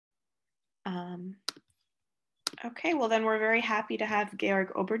Okay, well then we're very happy to have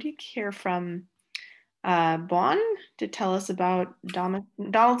Georg Oberdieck here from Bonn to tell us about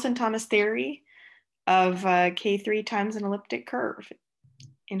Donaldson-Thomas theory of K3 times an elliptic curve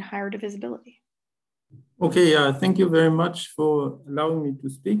in higher divisibility. Okay, thank you very much for allowing me to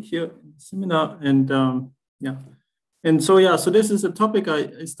speak here in the seminar. And so this is a topic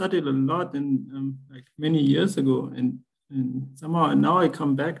I studied a lot in like many years ago, and somehow now I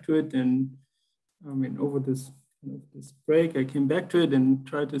come back to it, and I mean over this break I came back to it and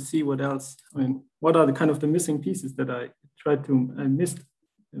tried to see what else. I mean, what are the kind of the missing pieces that I missed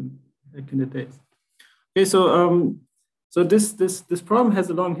back in the days. Okay, so this problem has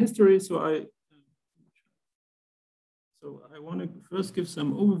a long history, so I want to first give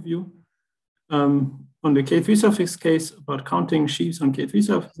some overview on the K3 suffix case about counting sheaves on K3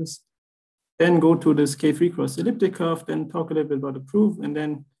 surfaces, then go to this K3 cross elliptic curve, then talk a little bit about the proof,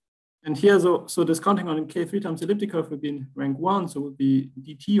 and here, so this counting on K3 times elliptic curve would be in rank 1, so it would be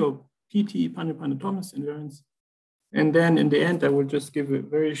DT or PT, Pandharipande and Thomas invariants. And then in the end, I will just give a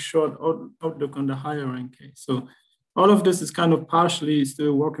very short outlook on the higher rank case. So all of this is kind of partially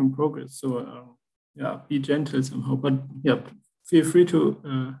still work in progress. So be gentle somehow, but yeah, feel free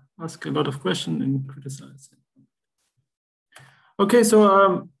to ask a lot of questions and criticize. Okay,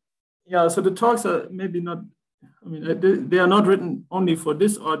 so so the talks are maybe not, I mean, they are not written only for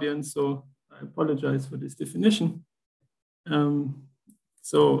this audience, so I apologize for this definition.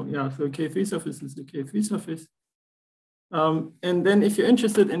 So K3 surface is the K3 surface. And then if you're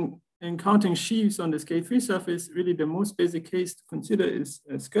interested in counting sheaves on this K3 surface, really the most basic case to consider is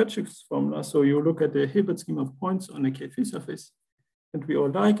Kirchhoff's formula. So you look at the Hilbert scheme of points on the K3 surface that we all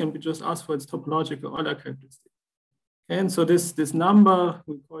like, and we just ask for its topological Euler characteristic. And so this number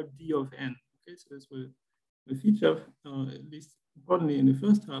we call D of n. Okay, so this will feature at least importantly in the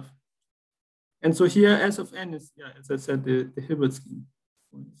first half. And so here S of n is, as I said, the Hilbert scheme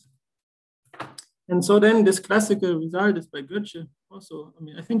points. And so then this classical result is by Goethe also. I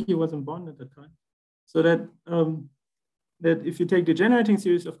mean, I think he was in Bonn at the time. So that that if you take the generating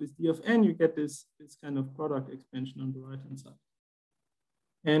series of this D of n, you get this kind of product expansion on the right-hand side.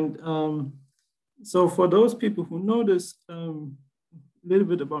 And so for those people who know this a little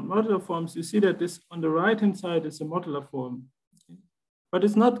bit about modular forms, you see that this on the right-hand side is a modular form. Okay? But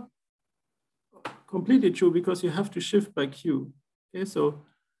it's not completely true because you have to shift by q. Okay, so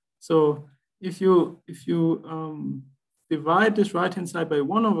if you divide this right-hand side by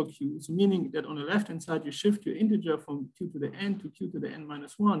 1 over q, so meaning that on the left-hand side, you shift your integer from q to the n to q to the n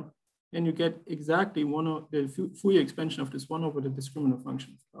minus 1, then you get exactly the Fourier expansion of this 1 over the discriminant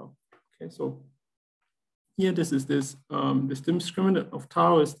function of tau. Okay, so here this is this discriminant of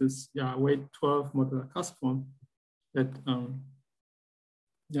tau is this weight 12 modular cusp form that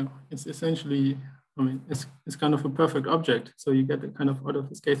it's essentially, I mean, it's kind of a perfect object. So you get the kind of out of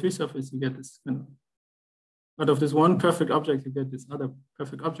this K3 surface, you get this kind of out of this one perfect object, you get this other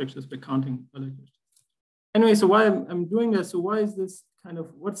perfect object just by counting other characteristics. Anyway, so why I'm doing this? So why is this kind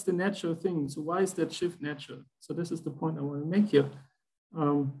of, what's the natural thing? So why is that shift natural? So this is the point I want to make here.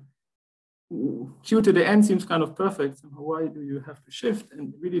 Q to the n seems kind of perfect. So why do you have to shift?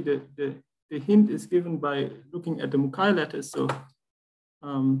 And really the hint is given by looking at the Mukai lattice.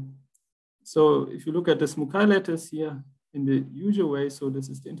 So if you look at this Mukai lattice here in the usual way, so this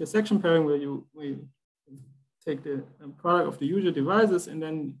is the intersection pairing where you take the product of the usual divisors, and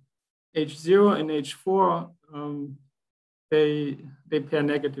then H0 and H4, they pair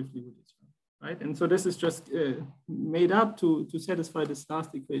negatively with each other, right? And so this is just made up to satisfy this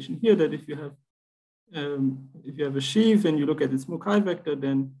last equation here, that if you have a sheaf and you look at its Mukai vector,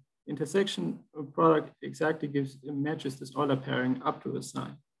 then intersection product exactly matches this Euler pairing up to a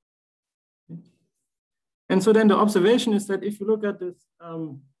sign. Okay. And so then the observation is that if you look at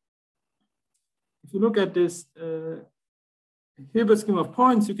this, Hilbert scheme of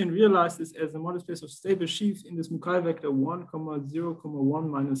points, you can realize this as a model space of stable sheaves in this Mukai vector 1, 0, 1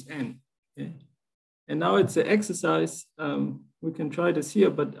 minus n. Okay. And now it's an exercise. We can try this here,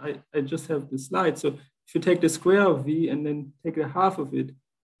 but I just have the slide. So if you take the square of v and then take the half of it,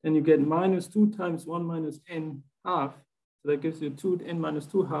 then you get minus 2 times 1 minus n half. So that gives you 2n minus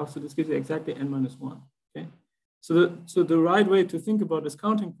 2 half. So this gives you exactly n minus 1. Okay. So the right way to think about this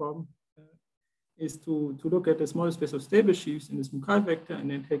counting problem is to look at this model space of stable sheaves in this Mukai vector and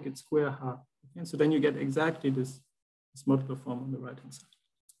then take its square half. Okay? So then you get exactly this modular form on the right-hand side.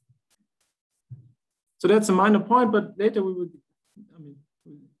 So that's a minor point, but later we would, we'll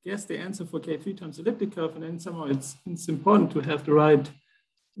guess the answer for K3 times elliptic curve, and then somehow it's important to have the right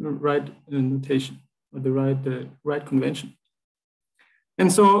notation or the right convention.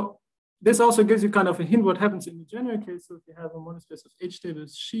 And so this also gives you kind of a hint what happens in the general case. So if you have a monospace of H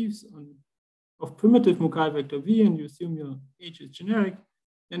tables sheaves of primitive Mukai vector V, and you assume your H is generic,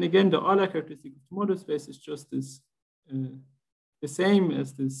 then again, the Euler characteristic of the model space is just this, the same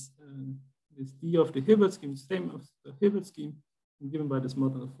as this, this D of the Hilbert scheme, same as the Hilbert scheme, given by this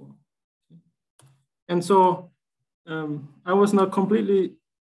modular form. Okay. And so I was not completely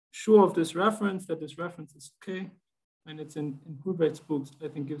sure of this reference, that this reference is okay. And it's in Hulbert's books, I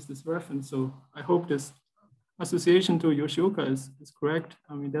think, gives this reference. So I hope this association to Yoshioka is correct.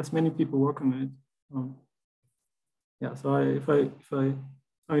 I mean, there's many people working on it. Yeah, so I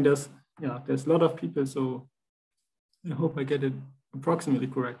mean, there's a lot of people, so I hope I get it approximately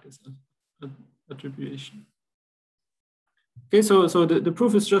correct as an attribution. Okay, so the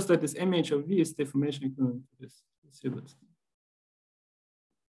proof is just that this MH of V is deformation equivalent to this Hilbert scheme.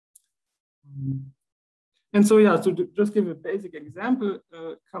 And so, yeah, so to just give a basic example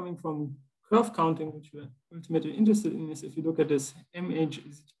coming from curve counting, which we're ultimately interested in, is if you look at this MH,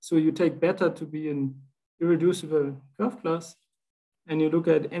 so you take beta to be an irreducible curve class, and you look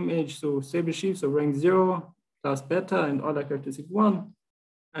at MH, so stable sheaves, so rank 0 plus beta and Euler characteristic 1.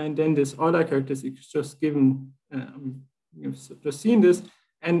 And then this Euler characteristic is just given, you've just seen this,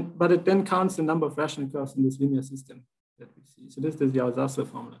 but it then counts the number of rational curves in this linear system that we see. So this is the Alsace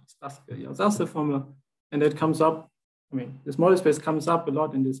formula, this classical Alsace formula. And that comes up, I mean, this model space comes up a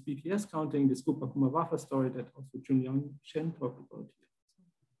lot in this BPS counting, this Cooper-Kummer-Waffer story that also Junliang Shen talked about here.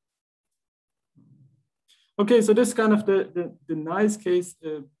 Okay, so this is kind of the nice case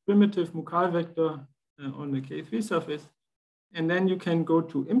primitive Mukai vector on the K3 surface. And then you can go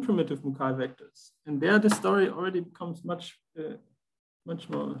to imprimitive Mukai vectors. And there the story already becomes much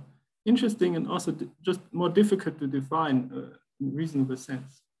more interesting and also just more difficult to define in a reasonable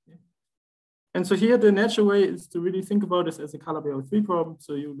sense. And so here, the natural way is to really think about this as a Calabi-3 problem.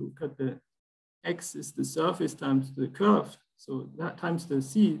 So you look at the X is the surface times the curve. So that times the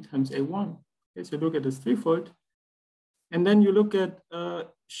C times A1. Okay, so you look at this threefold. And then you look at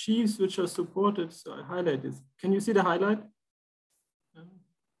sheaves which are supported. So I highlight this. Can you see the highlight?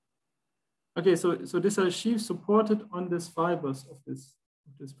 Okay, so these are sheaves supported on this fibers of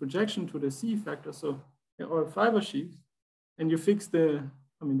this projection to the C factor. So they're all fiber sheaves. And you fix the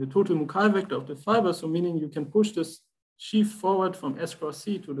total Mukai vector of the fiber, so meaning you can push this sheaf forward from S cross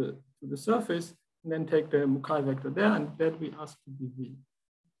C to the surface, and then take the Mukai vector there, and that we ask to be V.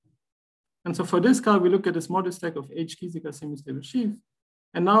 And so for this guy, we look at this model stack of H Kiesiger semi-stable sheaves.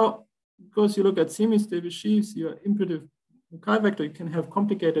 And now, because you look at semi-stable sheaves, your imperative Mukai vector, you can have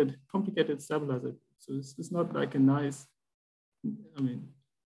complicated stabilizer. So this is not like a nice, I mean,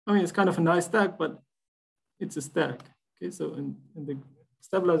 it's kind of a nice stack, but it's a stack. Okay, so in the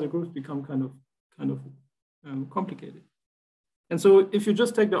stabilizer groups become kind of complicated. And so if you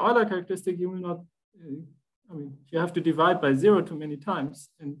just take the Euler characteristic, you will not, you have to divide by 0 too many times,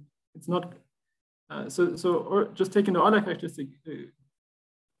 and it's not, or just taking the Euler characteristic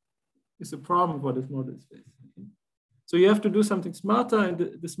is a problem for this model space. Okay? So you have to do something smarter, and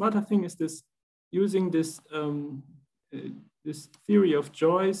the smarter thing is this, using this, this theory of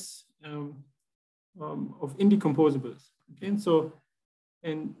Joyce of indecomposables. Okay,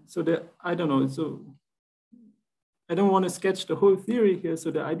 and so I don't know, so I don't want to sketch the whole theory here.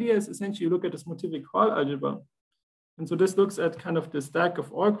 So the idea is essentially you look at this motivic Hall algebra. And so this looks at kind of the stack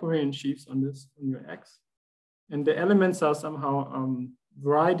of all covariant sheaves on your X. And the elements are somehow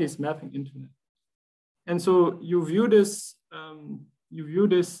varieties mapping into it. And so you view this,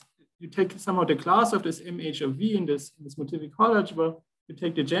 you take somehow the class of this MH of V in this motivic Hall algebra, you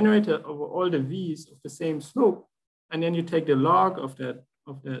take the generator over all the V's of the same slope, and then you take the log of that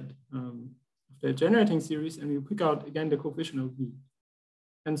generating series, and you pick out again the coefficient of V.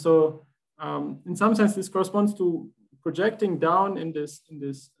 And so in some sense, this corresponds to projecting down in this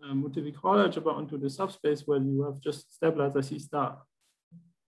motivic Hall algebra onto the subspace where you have just stabilizer C star.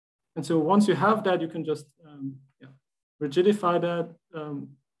 And so once you have that, you can just rigidify that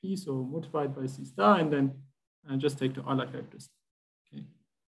piece or multiply it by C star, and then just take the Euler characteristic. Okay.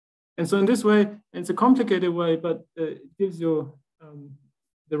 And so in this way, it's a complicated way, but it gives you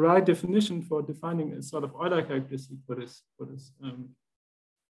the right definition for defining a sort of Euler characteristic for the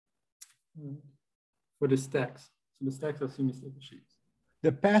stacks. So the stacks are semi-stable sheaves.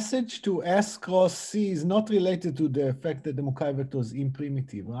 The passage to S cross C is not related to the fact that the Mukai vector is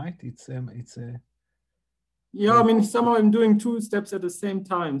imprimitive, right? It's a yeah, I mean, somehow I'm doing two steps at the same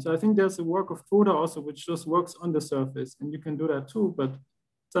time. So I think there's a work of Toda also, which just works on the surface, and you can do that too. But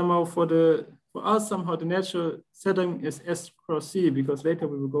somehow for us, somehow the natural setting is S cross C, because later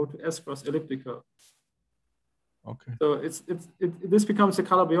we will go to S cross elliptical. Okay. So this becomes a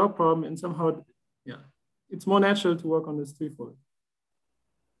color Biot problem, and somehow, yeah, it's more natural to work on this threefold.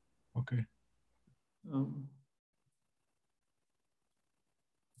 Okay.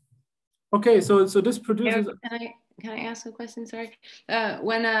 Okay, so this produces. Can I ask a question? Sorry.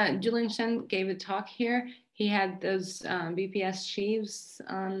 When Julian Shen gave a talk here, he had those BPS sheaves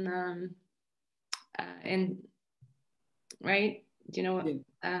on right? Do you know what?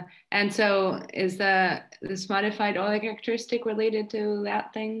 Yeah. And so is this modified Euler characteristic related to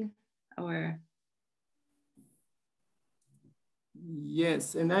that thing, or?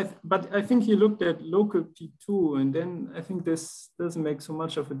 Yes, but I think he looked at local P2, and then I think this doesn't make so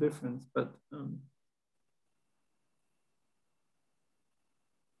much of a difference. But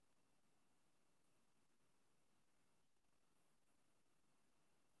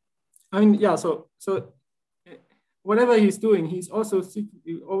I mean, yeah. So whatever he's doing, he's also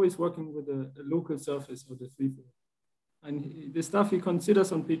always working with a local surface of the threefold. And the stuff he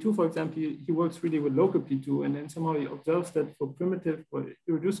considers on P2, for example, he works really with local P2, and then somehow he observes that for primitive or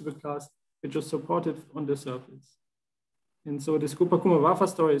irreducible class, it's just supported on the surface. And so this Kupakuma-Waffa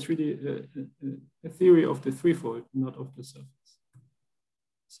story is really a theory of the threefold, not of the surface.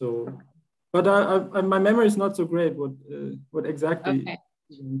 So, but my memory is not so great. What exactly? Okay.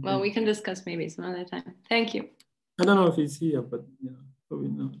 Well, we can discuss maybe some other time. Thank you. I don't know if he's here, but yeah, probably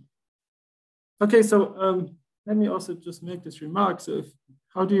not. Okay, so let me also just make this remark. So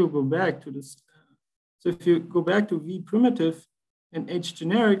how do you go back to this? So if you go back to V primitive and H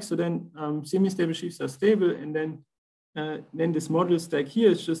generic, so then semi-stable sheaves are stable, and then this module stack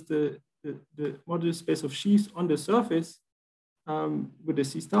here is just the module space of sheaves on the surface with the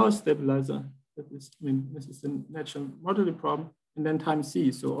C star stabilizer. That is, I mean, this is the natural modular problem, and then times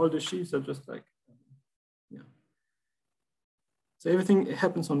C. So all the sheaves are just like, yeah. So everything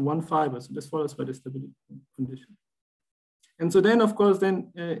happens on one fiber. So this follows by the stability condition. And so then, of course,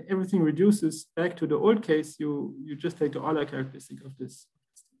 then everything reduces back to the old case. You just take the Euler characteristic of this.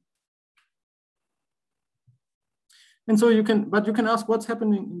 And so you can ask what's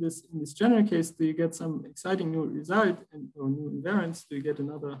happening in this general case. Do you get some exciting new result or new invariants? Do you get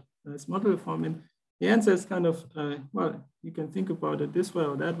another nice model form? And the answer is kind of, well, you can think about it this way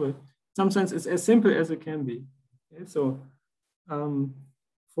or that way. In some sense, it's as simple as it can be. Okay? So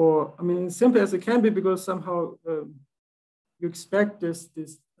I mean, as simple as it can be, because somehow you expect this,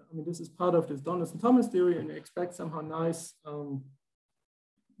 I mean, this is part of this Donaldson-Thomas theory, and you expect somehow nice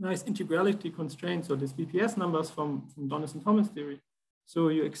integrality constraints, or these BPS numbers from Donaldson-Thomas theory. So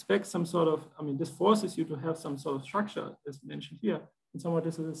you expect some sort of, I mean, this forces you to have some sort of structure, as mentioned here, and somehow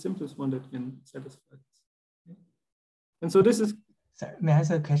this is the simplest one that can satisfy this. Okay? And so this is. Sorry, may I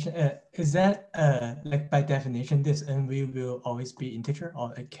ask a question? Is that like by definition, this NV will always be integer,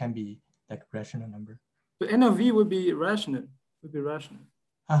 or it can be like rational number? So N of V would be rational,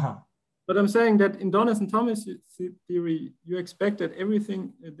 Uh-huh. But I'm saying that in Donaldson-Thomas theory, you expect that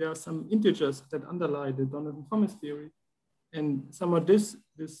everything, there are some integers that underlie the Donaldson-Thomas theory. And somehow this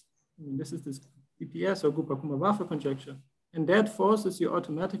is this BPS or Kupakuma-Waffa conjecture. And that forces you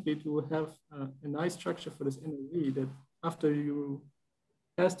automatically to have a nice structure for this NOV, that after you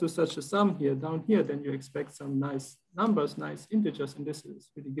pass to such a sum here, down here, then you expect some nice numbers, nice integers, and this is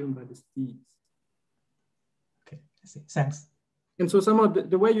really given by this D's. Okay, I see. Thanks. And so somehow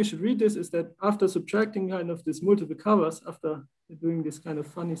the way you should read this is that after subtracting kind of this multiple covers, after doing this kind of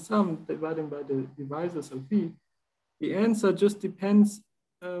funny sum, dividing by the divisors of V, the answer just depends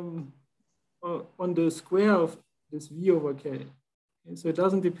on the square of this V over K. And so it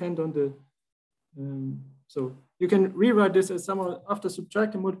doesn't depend on the, so you can rewrite this as somehow after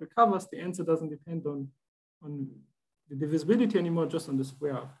subtracting multiple covers, the answer doesn't depend on the divisibility anymore, just on the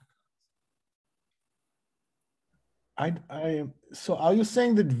square of So are you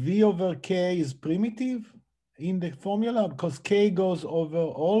saying that V over K is primitive in the formula? Because K goes over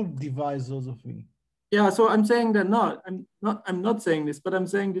all divisors of V. Yeah, so I'm saying that I'm not saying this, but I'm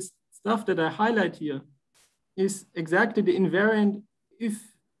saying this stuff that I highlight here is exactly the invariant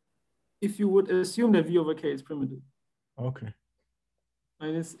if you would assume that V over K is primitive. Okay.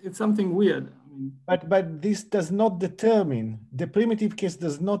 And it's something weird. I mean, but this does not determine, the primitive case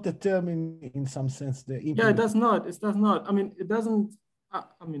does not determine in some sense the implement. Yeah, it does not. It does not. I mean, it doesn't.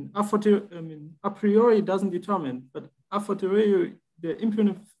 I mean, a priori it doesn't determine, but a fortiori the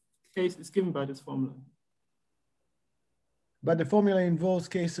implement case is given by this formula. But the formula involves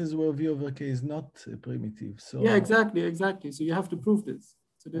cases where V over K is not primitive. So yeah, exactly. So you have to prove this.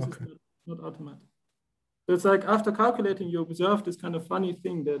 So this is not automatic. So it's like after calculating, you observe this kind of funny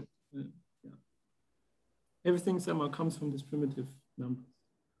thing that everything somehow comes from this primitive number.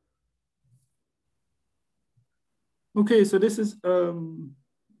 Okay, so this is,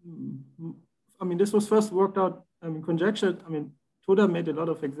 this was first worked out, conjectured. Toda made a lot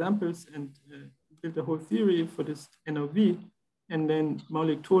of examples and built a whole theory for this NOV, and then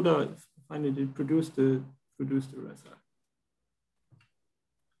Maulik Toda finally produced the rest.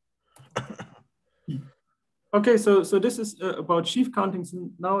 Okay, so this is about sheaf counting. So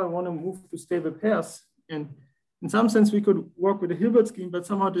now I want to move to stable pairs, and in some sense we could work with a Hilbert scheme, but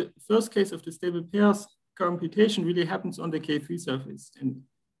somehow the first case of the stable pairs computation really happens on the K3 surface, and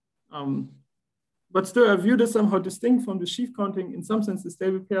but still I view this somehow distinct from the sheaf counting. In some sense, the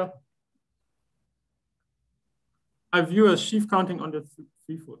stable pair I view as sheaf counting on the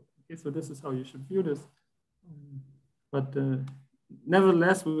threefold. Okay, so this is how you should view this. But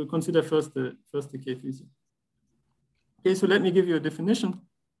nevertheless, we will consider first the K3 surface. Okay, so let me give you a definition.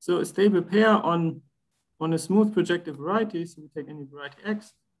 So a stable pair on a smooth projective variety, so we take any variety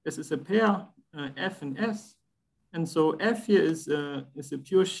X, this is a pair F and S. And so F here is a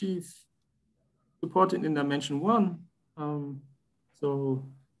pure sheaf supported in dimension 1. So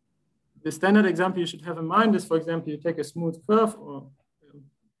the standard example you should have in mind is, for example, you take a smooth curve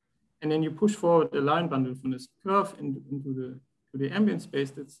and then you push forward a line bundle from this curve into the ambient space.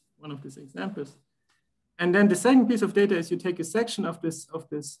 That's one of these examples. And then the second piece of data is you take a section of this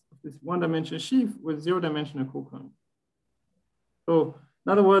one-dimensional sheaf with zero-dimensional cokern. So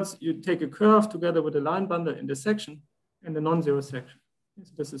in other words, you take a curve together with a line bundle in the section and the non-zero section.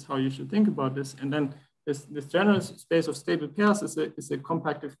 So this is how you should think about this. And then this general space of stable pairs is a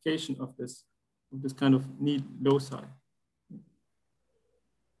compactification of this kind of neat loci.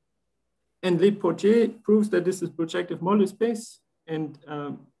 And Leportier proves that this is projective model space. And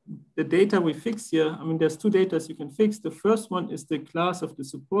the data we fix here, there's two data you can fix. The first one is the class of the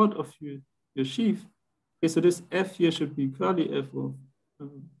support of your sheaf. Okay, so this F here should be curly F of,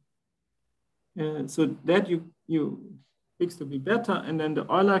 so that you fix to be beta, and then the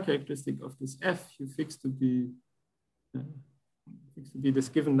Euler characteristic of this F you fix to be this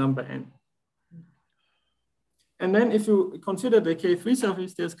given number n. And then if you consider the K3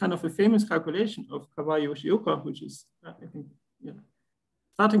 surface, there's kind of a famous calculation of Kawai Yoshioka, which is, I think,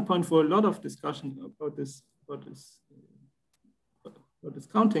 starting point for a lot of discussion about this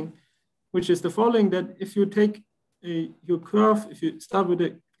counting, which is the following: that if you take your curve, if you start with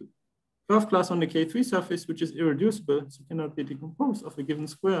a curve class on the K3 surface, which is irreducible, so cannot be decomposed of a given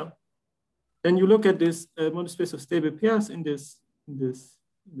square, then you look at this model space of stable pairs in this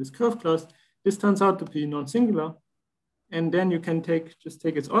curve class. This turns out to be non-singular, and then you can just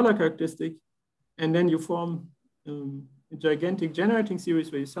take its Euler characteristic, and then you form a gigantic generating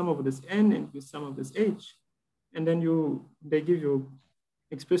series where you sum over this n and you sum over this h, and then they give you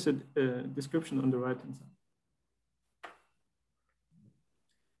explicit description on the right-hand side.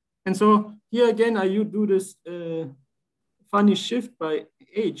 And so here again, you do this funny shift by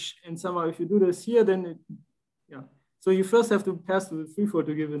h, and somehow if you do this here, then so you first have to pass to the threefold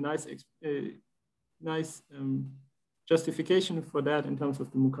to give a nice justification for that in terms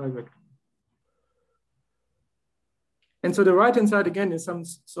of the Mukai vector. And so the right-hand side again is some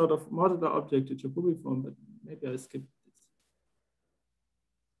sort of modular object to Jacobi form, but maybe I skipped this.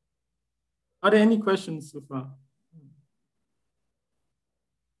 Are there any questions so far?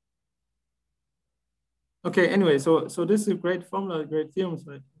 Okay, anyway, so this is a great formula, a great theorem,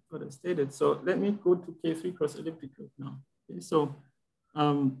 so what I stated. So let me go to K3 cross elliptic curve now. Okay, so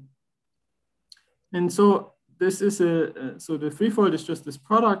and so this is so the threefold is just this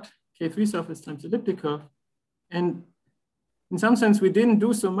product K3 surface times elliptic curve, and in some sense we didn't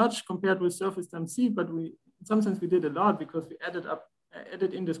do so much compared with surface times C, but in some sense we did a lot because we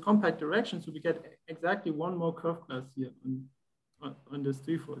added in this compact direction, so we get exactly one more curve class here on this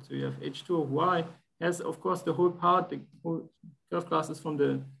threefold. So you have H2 of Y has of course the whole part, the whole curve classes from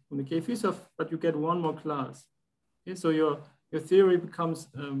the K3 surface, but you get one more class. Okay, so your theory becomes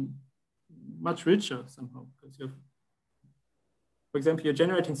much richer somehow because you have, for example, your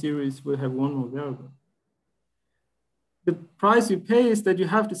generating series will have one more variable. The price you pay is that you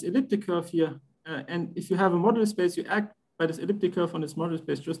have this elliptic curve here, and if you have a modular space, you act by this elliptic curve on this modular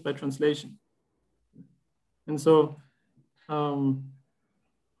space just by translation. And so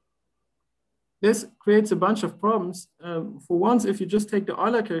this creates a bunch of problems. For once, if you just take the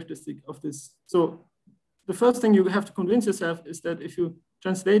Euler characteristic of this, so the first thing you have to convince yourself is that if you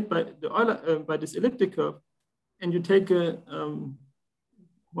translate by the Euler by this elliptic curve, and you take a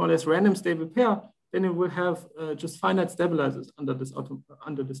more or less random stable pair, then it will have just finite stabilizers under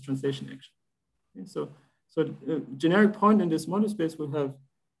this translation action. Okay, so a generic point in this model space will have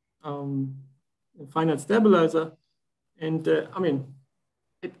a finite stabilizer, and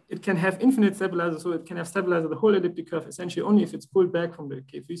it can have infinite stabilizer, so it can have stabilizer the whole elliptic curve essentially only if it's pulled back from the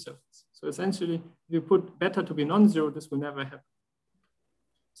K3 surface. So essentially, if you put beta to be non-zero, this will never happen.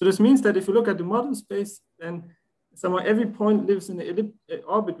 So this means that if you look at the model space, then somewhere every point lives in an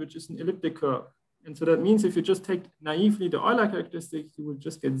orbit, which is an elliptic curve. And so that means if you just take naively the Euler characteristic, you will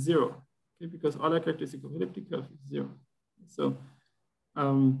just get zero, okay? Because Euler characteristic of elliptic curve is zero. So,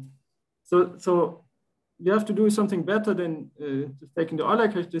 so you have to do something better than just taking the Euler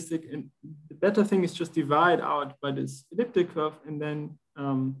characteristic. And the better thing is just divide out by this elliptic curve and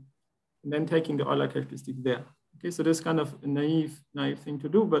then taking the Euler characteristic there. Okay, so this is kind of a naive thing to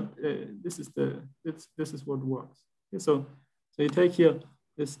do, but this is what works. Okay, so you take here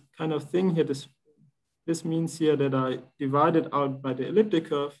this kind of thing here. This means here that I divide it out by the elliptic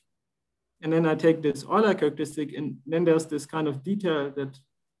curve, and then I take this Euler characteristic, and then there's this kind of detail that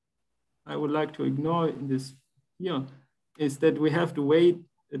I would like to ignore in this here, is that we have to weight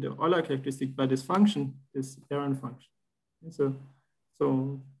the Euler characteristic by this function, this Barron function. Okay,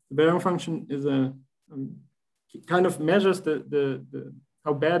 so the Barron function is a kind of measures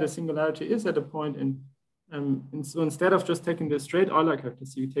how bad a singularity is at a point, and so instead of just taking the straight Euler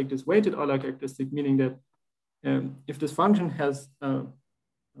characteristic, you take this weighted Euler characteristic, meaning that if this function has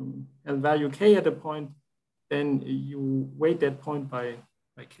value k at a point, then you weight that point by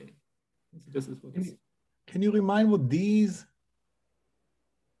k. So this is what can you remind what D is?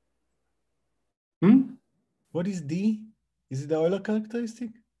 What is D? Is it the Euler characteristic?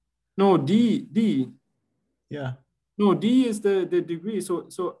 No, D. Yeah. No, D is the degree.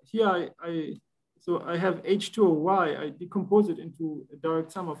 So here I have H2 of Y. I decompose it into a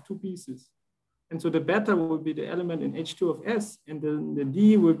direct sum of two pieces. And so the beta will be the element in H2 of S, and then the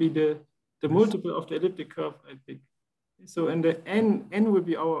D will be the multiple of the elliptic curve I pick. So and the N will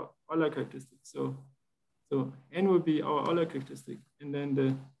be our Euler characteristic. So N will be our Euler characteristic. And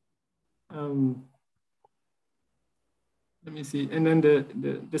then let me see. And then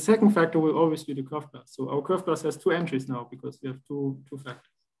the second factor will always be the curve class. So our curve class has two entries now because we have two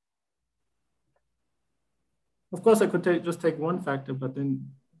factors. Of course, I could just take one factor, but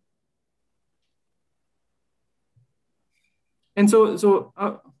then. And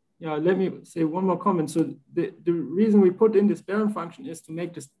yeah, let me say one more comment. So the reason we put in this Barron function is to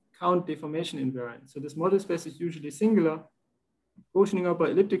make this count deformation invariant. So this model space is usually singular. Quotienting out by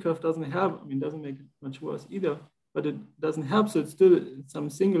elliptic curve doesn't help. I mean, doesn't make it much worse either, but it doesn't help. So it's still some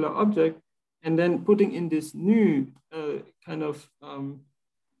singular object. And then putting in this new kind of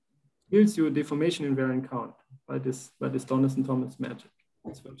gives you a deformation invariant count by this Donaldson-Thomas magic,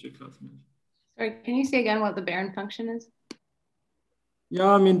 this virtual class magic. Sorry, can you say again what the Barron function is?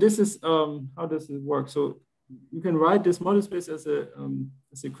 Yeah, I mean, this is how does it work? So you can write this model space as a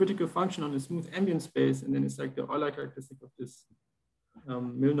critical function on a smooth ambient space, and then it's like the Euler characteristic of this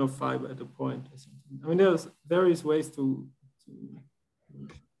Milnov fiber at a point or something. I mean, there's various ways to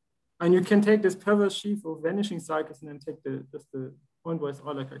and you can take this perverse sheaf of vanishing cycles and then take just the pointwise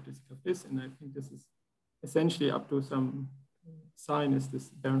Euler characteristic of this, and I think this is essentially up to some sign is this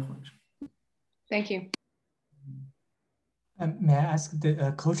Barron function. Thank you. May I ask,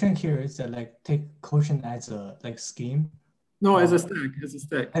 the quotient here is like take quotient as a scheme? No, as a stack, as a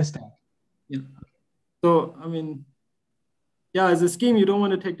stack. As a stack. Yeah. So I mean, yeah, as a scheme, you don't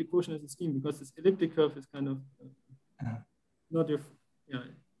want to take the quotient as a scheme because this elliptic curve is kind of not a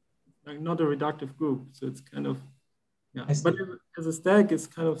reductive group. So it's kind of but as a stack, it's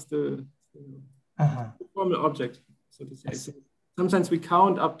kind of the formal object, so to say. So sometimes we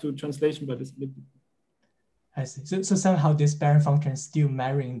count up to translation by this elliptic. I see. So somehow this Barron function is still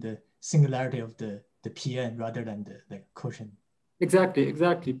marrying the singularity of the Pn rather than the quotient. Exactly.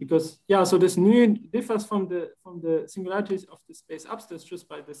 Because so this nu differs from the singularities of the space upstairs just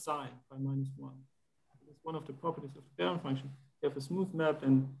by the sign, by -1. It's one of the properties of the Barron function. You have a smooth map,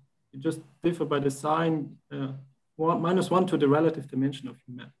 and you just differ by the sign -1 to the relative dimension of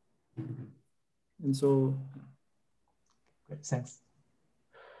your map. And so. Great, thanks.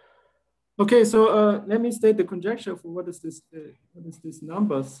 Okay, so let me state the conjecture for what is this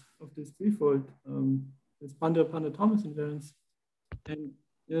numbers of this threefold, this Pandharipande and Thomas invariance. And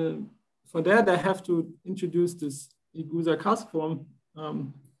for that, I have to introduce this Igusa-Cusp form.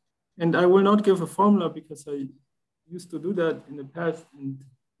 And I will not give a formula because I used to do that in the past, and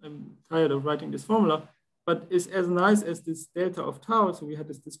I'm tired of writing this formula, but it's as nice as this delta of tau. So we had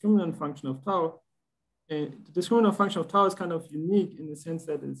this discriminant function of tau. The discriminant function of tau is kind of unique in the sense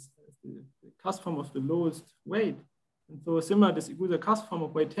that it's the cusp form of the lowest weight. And so similar, this Igusa-Cusp form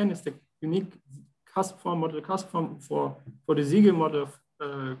of weight 10 is the unique cusp form, model cusp form for the Siegel model of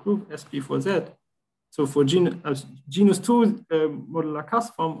group SP4Z. So for genus 2 modular Cas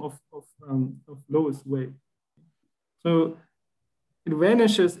form of lowest weight. So it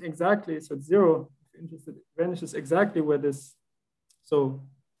vanishes exactly, so it's 0, if you're interested, it vanishes exactly where this, so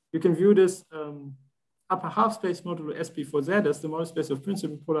you can view this upper half space modulo SP4Z as the model space of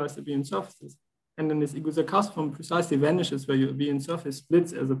principal polarized abelian surfaces. And then this Igusa Cas form precisely vanishes where your abelian surface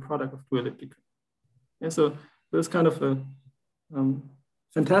splits as a product of two elliptic. Yeah, so it's kind of a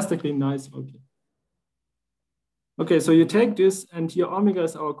fantastically nice object. Okay, so you take this, and here omega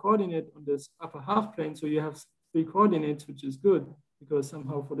is our coordinate on this upper half plane. So you have 3 coordinates, which is good, because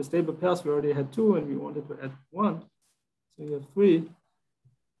somehow for the stable pairs, we already had 2, and we wanted to add 1. So you have 3.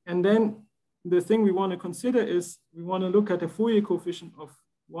 And then the thing we want to consider is we want to look at the Fourier coefficient of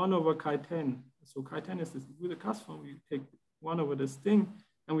 1 over chi10. So chi10 is this Igusa Cas form. We take 1 over this thing,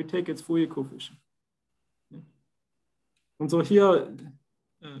 and we take its Fourier coefficient. Okay. And so here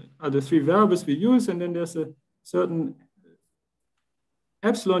are the 3 variables we use, and then there's a certain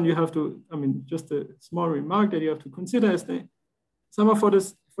epsilon you have to, I mean, just a small remark that you have to consider is the somehow for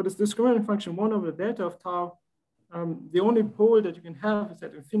this discriminant function 1 over the delta of tau, the only pole that you can have is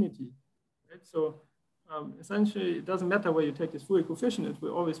at infinity. Right? So essentially, it doesn't matter where you take this Fourier coefficient, it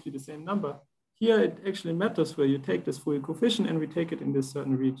will always be the same number. Here, it actually matters where you take this Fourier coefficient, and we take it in this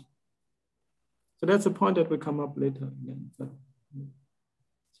certain region. So that's a point that will come up later again.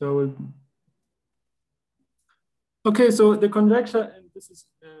 So, okay, so the conjecture, and this is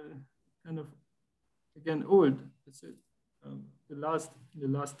kind of, again, old, it's the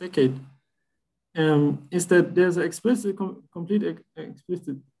last decade, is that there's an explicit, complete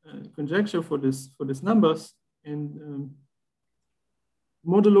explicit conjecture for this numbers, and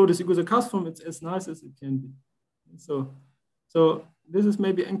modulo this Igusa Cas form, it's as nice as it can be. So this is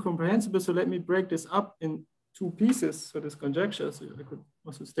maybe incomprehensible. So let me break this up in 2 pieces. So this conjecture, so I could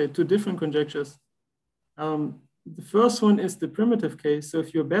also state 2 different conjectures. The first one is the primitive case. So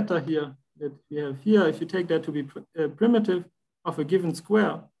if your beta here that we have here, if you take that to be primitive of a given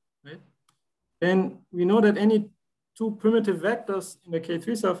square, right? Then we know that any 2 primitive vectors in the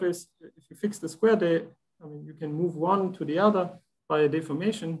K3 surface, if you fix the square, I mean, you can move one to the other by a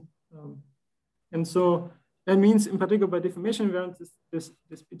deformation. And so that means, in particular, by deformation invariance, this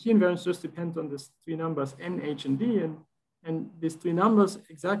PT invariance just depends on these 3 numbers, N, H, and D. And these 3 numbers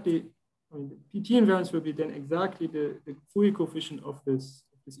exactly, I mean, the PT invariance will be then exactly the Fourier coefficient of this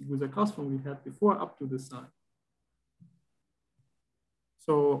Igusa Cas form we had before up to this side.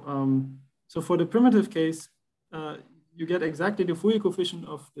 So, so for the primitive case, you get exactly the Fourier coefficient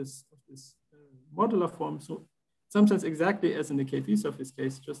of this modular form. So sometimes exactly as in the K3 surface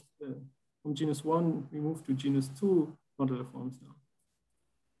case, just from genus 1, we move to genus 2 modular forms now.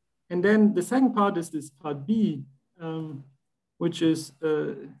 And then the second part is this part B, which is,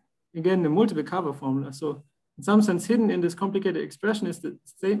 again, the multiple cover formula. So in some sense, hidden in this complicated expression is the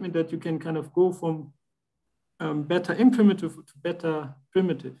statement that you can kind of go from beta imprimitive to beta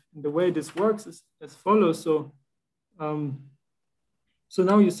primitive. And the way this works is as follows. So, so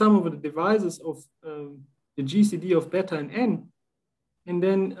now you sum over the divisors of the GCD of beta and n. And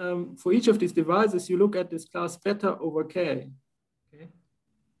then for each of these divisors, you look at this class beta over k. Okay?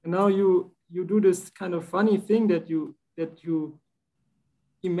 And now you do this kind of funny thing that you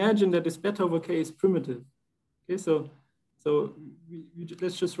imagine that this beta over k is primitive. Okay, so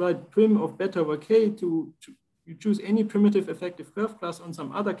let's just write prim of beta over k to you choose any primitive effective curve class on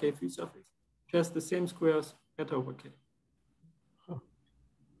some other K3 surface, which has the same squares beta over k.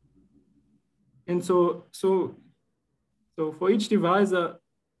 And so for each divisor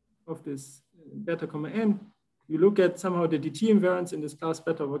of this beta comma n, you look at somehow the DT invariance in this class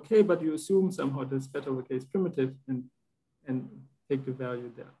beta over k, but you assume somehow this beta over k is primitive and take the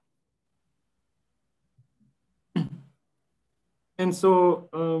value there. And so,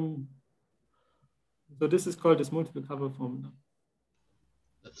 so this is called this multiple cover formula.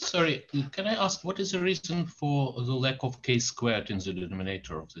 Sorry, can I ask what is the reason for the lack of k squared in the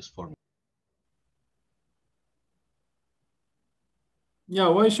denominator of this formula? Yeah,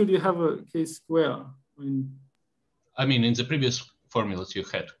 why should you have a k square? I mean, in the previous formulas you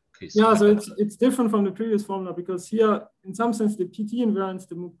had k squared. Yeah, so it's different from the previous formula because here, in some sense, the PT invariance,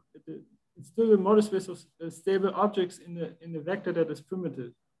 it's still a model space of stable objects in the vector that is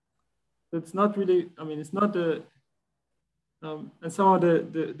primitive. So it's not really, I mean, it's not the, and somehow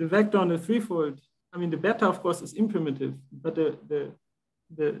the vector on the threefold, I mean, the beta, of course, is imprimitive, but the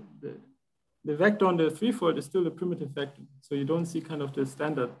vector on the threefold is still a primitive vector. So you don't see kind of the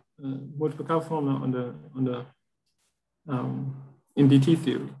standard multiple cover formula in DT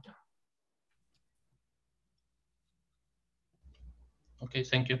theory. Okay,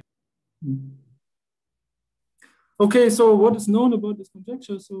 thank you. Okay, so what is known about this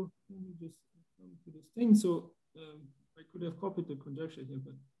conjecture? So let me just come to this thing. So I could have copied the conjecture here,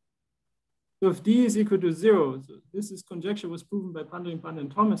 but so if D is equal to 0, so this conjecture was proven by Pandharipande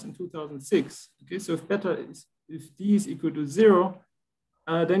and Thomas in 2006. Okay, so if D is equal to 0,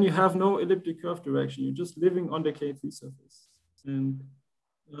 then you have no elliptic curve direction. You're just living on the K3 surface, and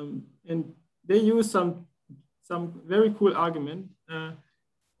they use some very cool argument.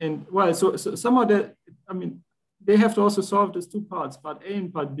 And well, so somehow that, I mean, they have to also solve these two parts, part A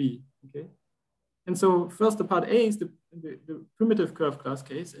and part B. Okay, and so first the part A is the primitive curve class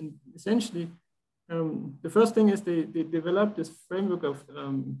case, and essentially the first thing is they developed this framework of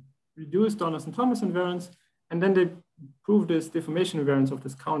reduced Donaldson-Thomas invariants, and then they prove this deformation invariance of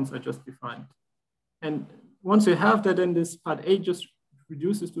this counts I just defined. And once you have that, then this part A just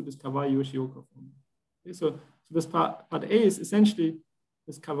reduces to this Kawai-Yoshioka formula. Okay, so this part A is essentially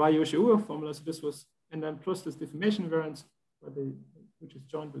this Kawai-Yoshioka formula. So this was, and then plus this deformation invariance, which is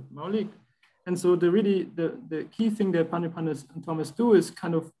joined with Maulik. And so the key thing that Pandharipande and Thomas do is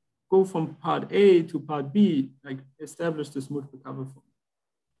kind of go from part A to part B, like establish this multiple cover form.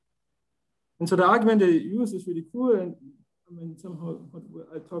 And so the argument they use is really cool, and I mean somehow what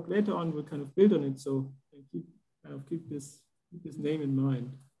I'll talk later on will kind of build on it. So keep this name in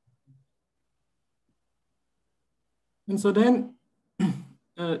mind. And so then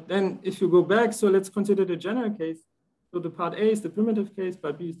if you go back, so let's consider the general case. So the part A is the primitive case,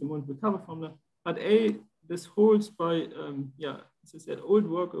 part B is the multiple cover formula. Part A, this holds by, as I said, old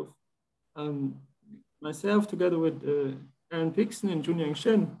work of myself together with Aaron Pixton and Junyoung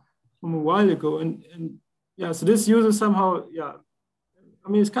Shen from a while ago. And yeah, so this uses somehow, yeah, I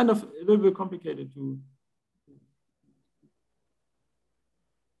mean, it's kind of a little bit complicated to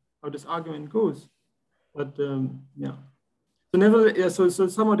how this argument goes, but yeah. So nevertheless, yeah, so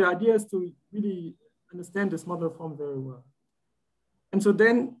some of the ideas to really understand this model form very well. And so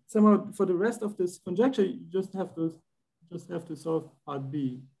then somehow for the rest of this conjecture, you just have to solve part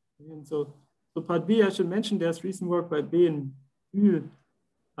B. And so part B, I should mention there's recent work by B and Hühl.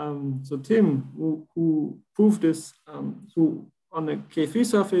 So Tim, who proved this, who on the K3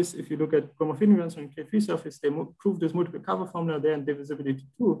 surface, if you look at chromorphin invariants on the K3 surface, they proved this multiple cover formula there and divisibility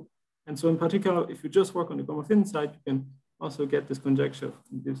too. And so in particular, if you just work on the chromorphin side, you can also get this conjecture of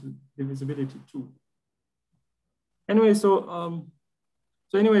divisibility too. Anyway, so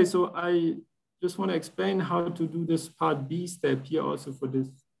I just want to explain how to do this part B step here also for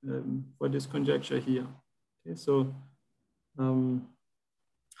this conjecture here. Okay, so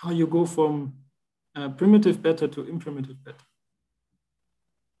how you go from primitive beta to imprimitive beta.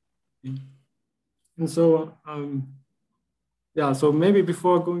 Okay. And so yeah, so maybe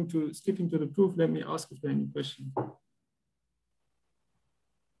before skipping to the proof, let me ask if there are any questions.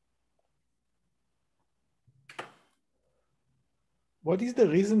 What is the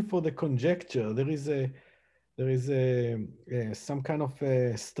reason for the conjecture? There is some kind of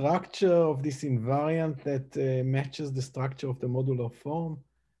a structure of this invariant that matches the structure of the modular form,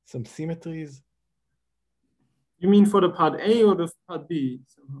 some symmetries. You mean for the part A or the part B?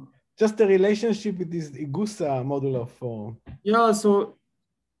 Somehow? Just the relationship with this Igusa modular form. Yeah, so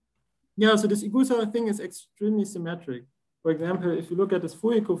this Igusa thing is extremely symmetric. For example, if you look at this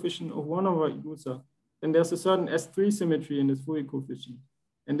Fourier coefficient of 1 over Igusa, then there's a certain S3 symmetry in this Fourier coefficient.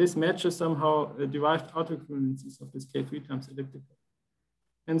 And this matches somehow derived autoequivalencies of this K3 times elliptical.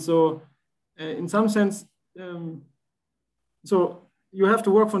 And so in some sense, so you have to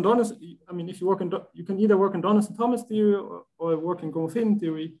work from Donaldson. I mean, if you work you can either work in Donaldson-Thomas theory or work in chromorphin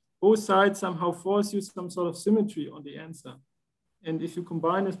theory. Both sides somehow force you some sort of symmetry on the answer. And if you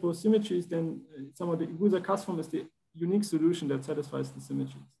combine these both symmetries, then some of the Igusa Cas form is the unique solution that satisfies the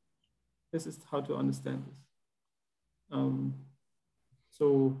symmetries. This is how to understand this.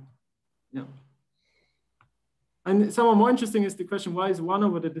 So, yeah. And somewhat more interesting is the question, why is 1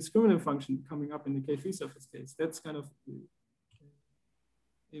 over the discriminant function coming up in the K3 surface case? That's kind of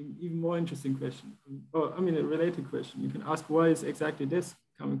an even more interesting question. Or, I mean, a related question. You can ask, why is exactly this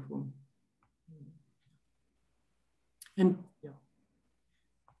coming from? And yeah.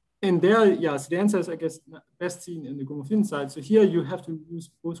 And there, yes, the answer is, I guess, best seen in the chromorphin side. So here you have to use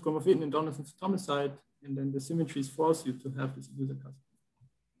both chromorphin and Donaldson-Thomas side, and then the symmetries force you to have this user custom.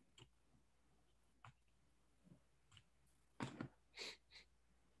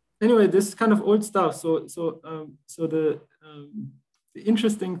 Anyway, this is kind of old stuff. So the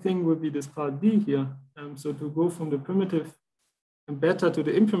interesting thing would be this part B here. So to go from the primitive and beta to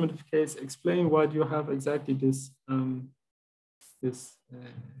the imprimitive case, explain why you have exactly this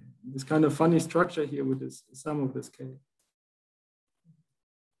this kind of funny structure here with this sum of this K.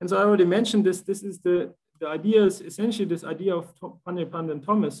 And so I already mentioned this. This is the the idea is essentially this idea of Pandharipande and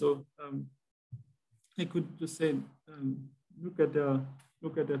Thomas. So I could just say, look at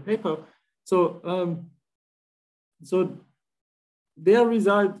the paper. So so their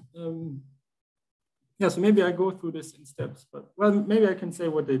result, yeah. So maybe I go through this in steps, but well, maybe I can say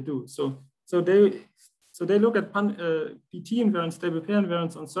what they do. So they look at PT invariance, stable pair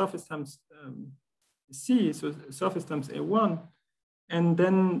invariance on surface times C, so surface times A1, and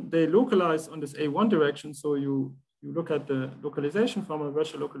then they localize on this A1 direction. So you look at the localization formula,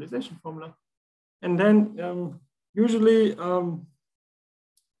 virtual localization formula, and then usually,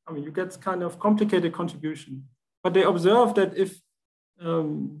 I mean, you get kind of complicated contribution. But they observe that if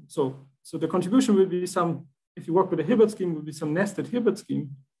so the contribution will be some, if you work with a Hilbert scheme, will be some nested Hilbert scheme.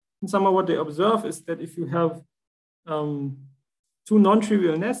 And somehow what they observe is that if you have two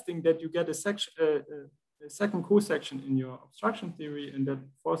non-trivial nesting, that you get a second co-section in your obstruction theory, and that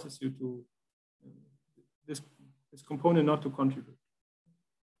forces you to this component not to contribute.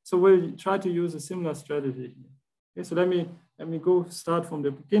 So we'll try to use a similar strategy here. Okay, so let me go start from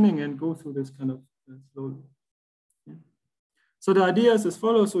the beginning and go through this kind of slowly. Okay. So the idea is as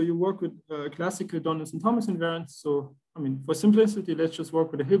follows. So you work with classical Donaldson-Thomas invariants. So I mean, for simplicity, let's just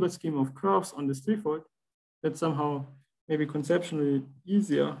work with a Hilbert scheme of curves on this threefold. That's somehow maybe conceptually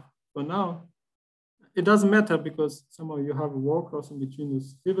easier for now. It doesn't matter because somehow you have a wall crossing between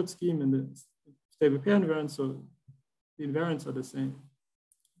this Hilbert scheme and the stable pair invariance, so the invariants are the same.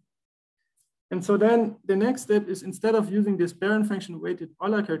 And so then the next step is, instead of using this Barron function weighted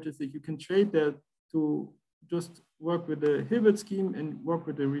Euler characteristic, you can trade that to just work with the Hilbert scheme and work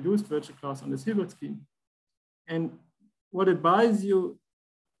with the reduced virtual class on this Hilbert scheme. And what it buys you,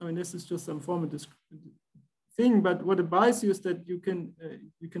 I mean, this is just some formal thing, but what it buys you is that you can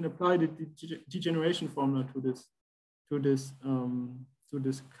apply the degeneration formula to this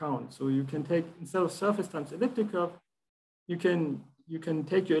count. So you can take, instead of surface times elliptic curve, you can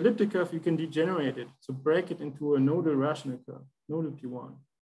take your elliptic curve, you can degenerate it, so break it into a nodal rational curve, nodal P1.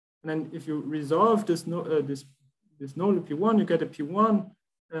 And then if you resolve this nodal P1, you get a P1,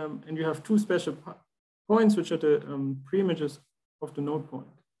 and you have two special points, which are the pre-images of the node point.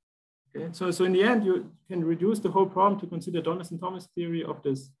 Okay, so in the end, you can reduce the whole problem to consider Donaldson-Thomas theory of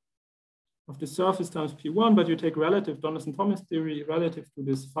the surface times P1, but you take relative Donaldson-Thomas theory relative to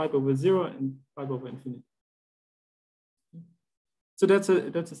this 5/0 and 5/infinity. So that's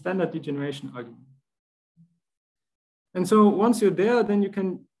a standard degeneration argument. And so once you're there, then you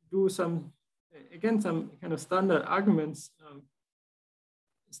can do some kind of standard arguments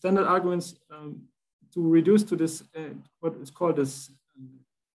to reduce to this what is called this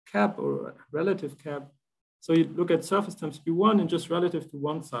cap or relative cap. So you look at surface times P1 and just relative to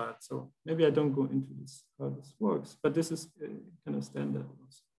one side. So maybe I don't go into this how this works, but this is kind of standard.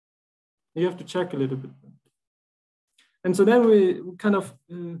 You have to check a little bit. And so then we kind of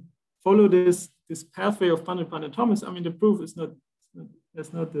follow this pathway of Pandharipande and Thomas. I mean, the proof is not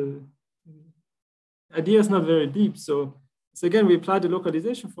the idea is not very deep. So again, we apply the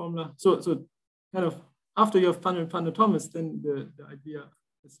localization formula. So kind of after you have Pandharipande and Thomas, then the idea,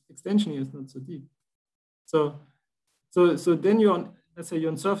 this extension here is not so deep. So then you're on, let's say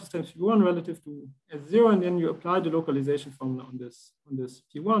you're on surface times P1 relative to S0, and then you apply the localization formula on this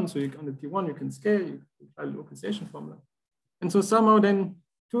P1. So on the P1 you can scale, you apply the localization formula. And so somehow then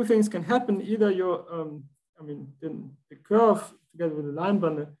two things can happen. Either your, then the curve together with the line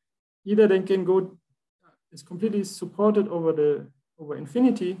bundle, either then can go, is completely supported over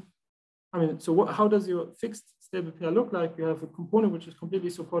infinity. I mean, so how does your fixed stable pair look like? You have a component which is completely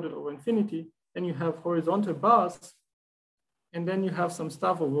supported over infinity. Then you have horizontal bars, and then you have some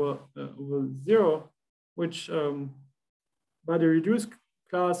stuff over 0, which by the reduced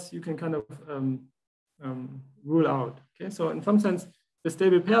class you can kind of rule out. Okay, so in some sense, the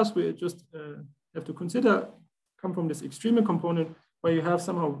stable pairs we just have to consider come from this extreme component where you have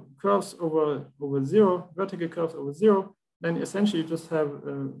somehow curves over 0, vertical curves over 0. Then essentially you just have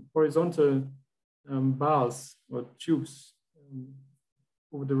horizontal bars or tubes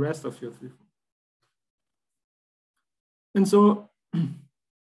over the rest of your threefold. And so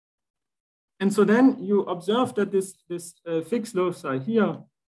then you observe that this fixed loci here,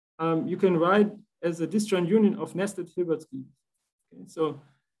 you can write as a disjoint union of nested Hilbert schemes. Okay,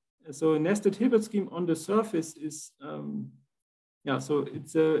 so a nested Hilbert scheme on the surface is so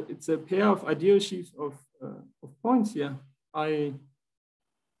it's a pair of ideal sheaves of points here.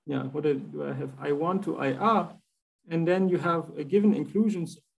 What do I have? I1 to IR, and then you have a given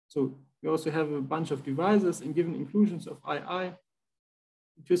inclusions. So you also have a bunch of divisors and given inclusions of II,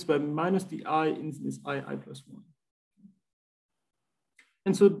 just by minus the I in this II plus 1.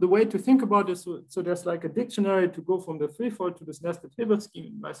 And so the way to think about this, so there's like a dictionary to go from the threefold to this nested Hilbert scheme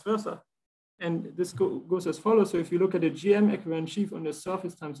and vice versa. And this goes as follows. So if you look at a GM equivalent sheaf on the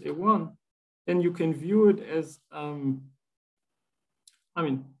surface times A1, then you can view it as,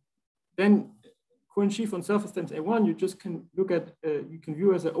 then coherent sheaf on surface times A1, you just can look at, you can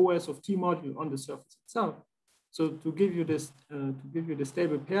view as an OS of T module on the surface itself. So to give you this, the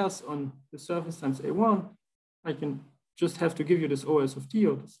stable pairs on the surface times A1, I can just have to give you this OS of T,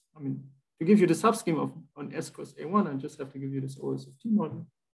 or this, to give you the subscheme on S cross A1, I just have to give you this OS of T module.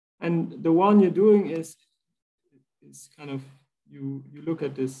 And the one you're doing is kind of, you look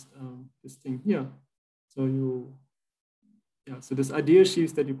at this, this thing here. So so this ideal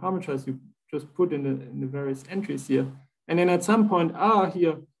sheaves that you parameterize, you just put in the various entries here. And then at some point R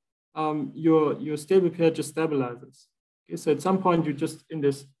here, your stable pair just stabilizes. Okay, so at some point you just in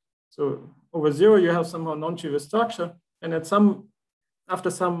this, so over 0, you have somehow non-trivial structure. And after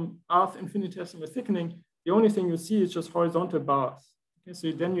some rth infinitesimal thickening, the only thing you see is just horizontal bars. Okay,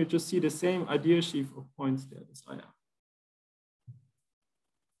 so then you just see the same ideal sheaf of points there, this IR.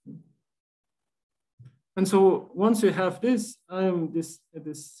 And so once you have this,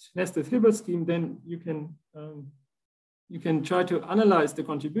 this nested Hilbert scheme, then you can try to analyze the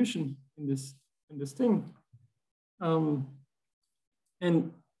contribution in this thing. And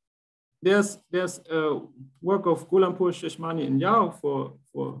there's work of Gholampour, Sheshmani, and Yao for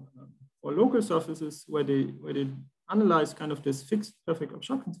local surfaces where they analyze kind of this fixed perfect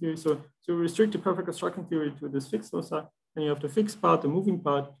obstruction theory. So restrict the perfect obstruction theory to this fixed loci, and you have the fixed part, the moving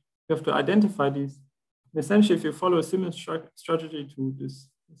part. You have to identify these. And essentially, if you follow a similar strategy to these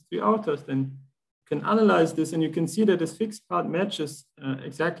 3 outers, then you can analyze this, and you can see that this fixed part matches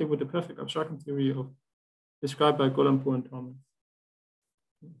exactly with the perfect obstruction theory described by Gholampour and Thomas.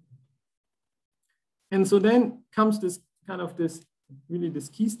 And so then comes this kind of this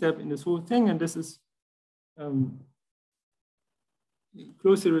key step in this whole thing, and this is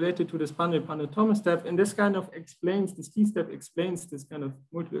closely related to this Pandharipande and Thomas step, and this kind of explains, this key step explains this kind of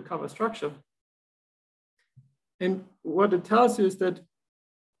multiple cover structure. And what it tells you is that,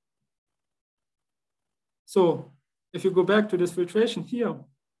 so if you go back to this filtration here,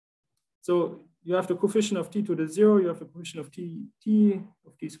 so you have the coefficient of T to the 0, you have the coefficient of T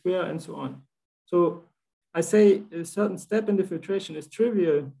square, and so on. So I say a certain step in the filtration is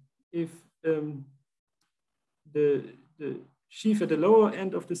trivial if the sheaf at the lower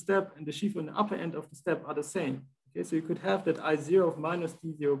end of the step and the sheaf on the upper end of the step are the same. Okay, so you could have that I0 of minus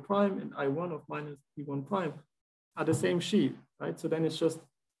T0 prime and I1 of minus T1 prime are the same sheaf, right? So then it's just,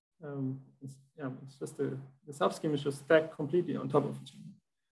 it's just the subscheme is just stacked completely on top of each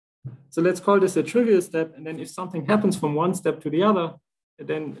other. So let's call this a trivial step. And then if something happens from one step to the other,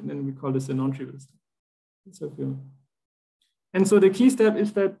 then we call this a non-trivial step. And so the key step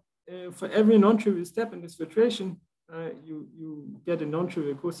is that for every non-trivial step in this filtration, you get a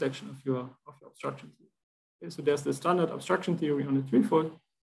non-trivial co-section of your obstruction theory. Okay, so there's the standard obstruction theory on the threefold.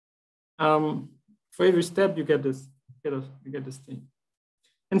 For every step, you get this thing.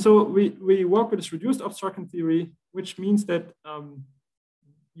 And so we work with this reduced obstruction theory, which means that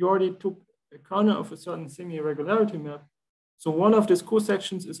you already took a kernel of a certain semi-regularity map. So one of these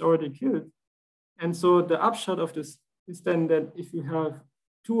co-sections is already killed. And so the upshot of this is then that if you have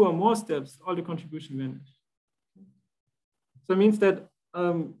 2 or more steps, all the contribution vanish. So it means that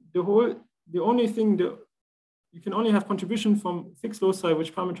you can only have contribution from fixed loci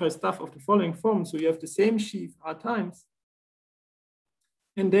which parameterize stuff of the following form. So you have the same sheaf R times.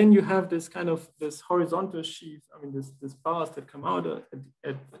 And then you have this kind of this horizontal sheaf, this bars that come out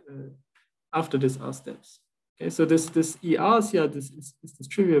after this R steps. Okay, so this ERs here, this is this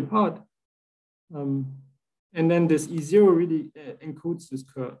trivial part. And then this E0 really encodes this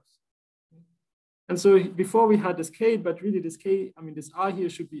curves. And so before we had this K, but really this K, this R here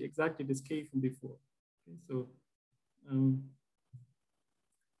should be exactly this K from before. Okay, so,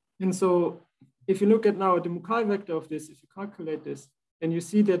 and so if you look at now the Mukai vector of this, if you calculate this, then you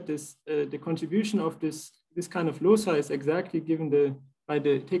see that this the contribution of this kind of loci is exactly given by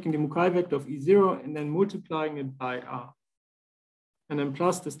taking the Mukai vector of E0 and then multiplying it by R. And then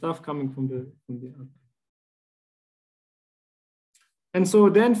plus the stuff coming from the R. And so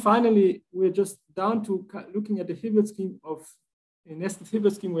then finally, we're just down to looking at the Hilbert scheme of a nested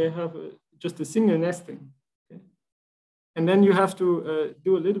Hilbert scheme where you have just a single nesting. Okay? And then you have to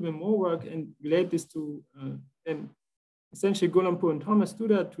do a little bit more work and relate this to, and essentially Gholampour and Thomas do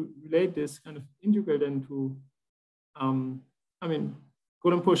that to relate this kind of integral then to,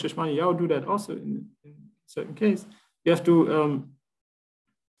 Gholampour, Sheshmani, Yao do that also in certain case. You have to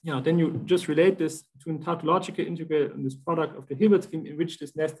then you just relate this to a tautological integral in this product of the Hilbert scheme in which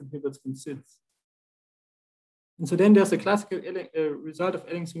this nested Hilbert scheme sits. And so then there's a classical result of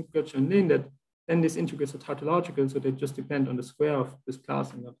Ellingson-Götze and Lin that then these integrals are tautological, so they just depend on the square of this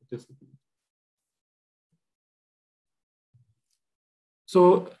class and not the discipline.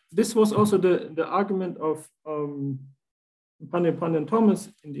 So this was also the argument of Pandharipande and Thomas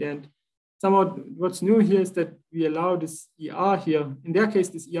in the end. Somehow what's new here is that we allow this ER here. In their case,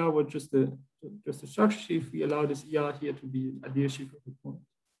 this ER was just a structure sheaf. We allow this ER here to be an ideal sheaf of the point.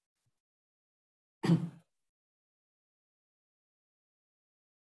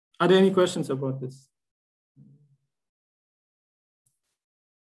 Are there any questions about this?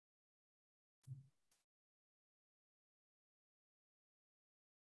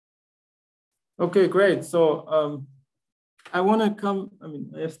 Okay, great. So I want to come,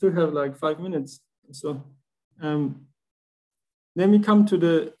 I still have like 5 minutes. So let me come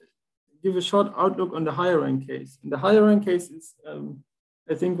to give a short outlook on the higher rank case. And the higher rank case is,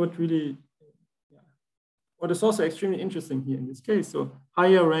 I think, what is also extremely interesting here in this case. So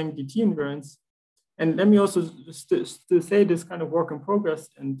higher rank DT invariants. And let me also still say this kind of work in progress.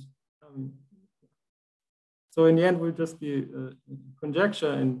 And so in the end, will just be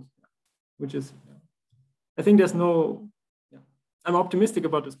conjecture, and which is, I think there's no, I'm optimistic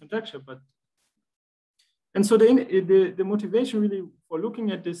about this conjecture, but, and so the motivation really for looking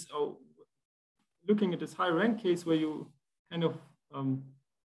at this, or looking at this high rank case where you kind of,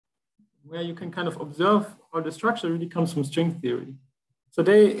 where you can kind of observe how the structure really comes from string theory. So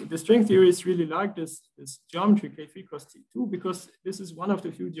the string theorists really like this geometry K3 cross T2 because this is one of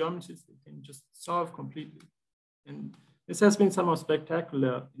the few geometries that can just solve completely. And this has been somehow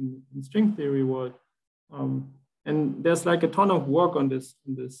spectacular in string theory world. And there's like a ton of work on this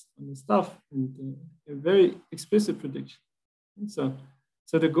stuff and a very explicit prediction. And so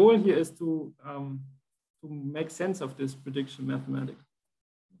the goal here is to make sense of this prediction mathematically.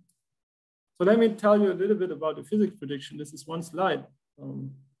 So let me tell you a little bit about the physics prediction. This is one slide.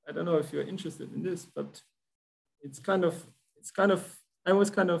 I don't know if you're interested in this, but I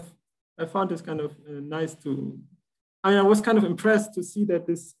found this kind of nice to, I was kind of impressed to see that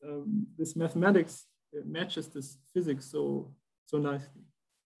this mathematics matches this physics so nicely.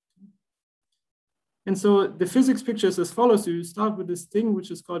 And so the physics picture is as follows. So you start with this thing, which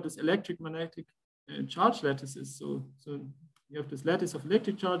is called this electric magnetic charge lattices. So you have this lattice of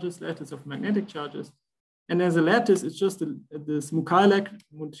electric charges, lattice of magnetic charges. And as a lattice, it's just this Mukai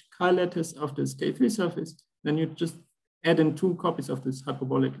lattice of this K3 surface. Then you just add in 2 copies of this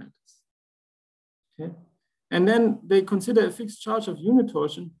hyperbolic lattice. Okay. And then they consider a fixed charge of unit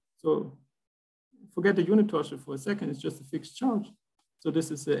torsion. So forget the unit torsion for a second, it's just a fixed charge. So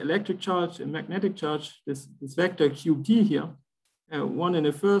this is an electric charge, a magnetic charge, this vector QT here, one in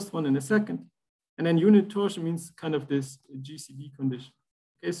the first, one in the second. And then unit torsion means kind of this GCD condition.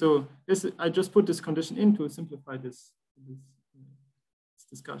 Okay, so I just put this condition in to simplify this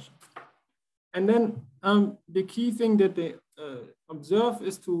discussion. And then the key thing that they observe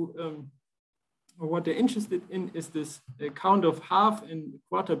is to, or what they're interested in is this count of half and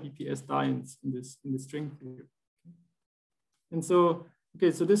quarter BPS dynes in the string theory. And so,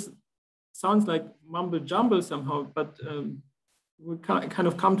 okay, so this sounds like mumble jumble somehow, but we'll kind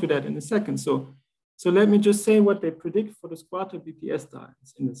of come to that in a second. So let me just say what they predict for the quarter BPS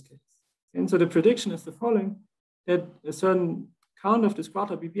dynes in this case. And so the prediction is the following, that a certain count of the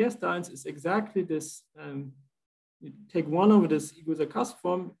quarter BPS dynes is exactly this, you take 1 over this Igusa-Cass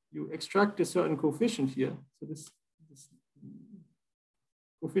form, you extract a certain coefficient here. So this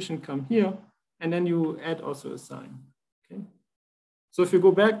coefficient come here, and then you add also a sign, okay? So if you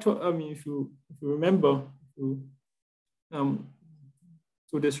go back to, if you remember,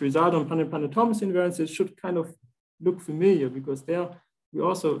 to this result on Pandharipande and Thomas invariance, it should kind of look familiar because there we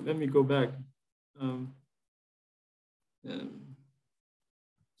also, let me go back.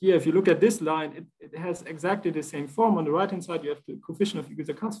 Here, if you look at this line, it has exactly the same form. On the right-hand side, you have the coefficient of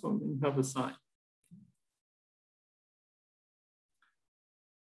Igusa-Cass form, and you have a sign.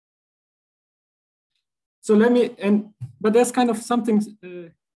 So but there's kind of something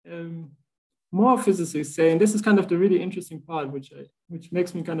more physicists say, and this is kind of the really interesting part, which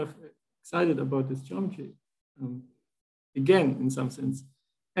makes me kind of excited about this geometry, again, in some sense.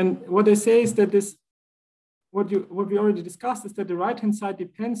 And what they say is that what we already discussed is that the right-hand side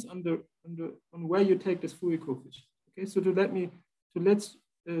depends on where you take this Fourier coefficient. Okay, so to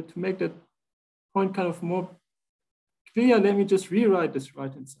make that point kind of more clear, let me just rewrite this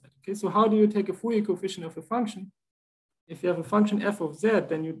right-hand side. Okay, so how do you take a Fourier coefficient of a function? If you have a function f of z,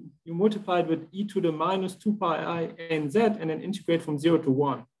 then you multiply it with e to the minus 2 pi I n z and then integrate from 0 to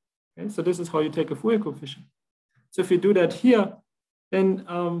 1. Okay, so this is how you take a Fourier coefficient. So if you do that here, then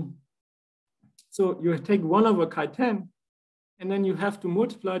so you take 1 over chi10, and then you have to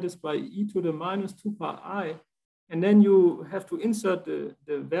multiply this by e to the minus 2 pi I, and then you have to insert the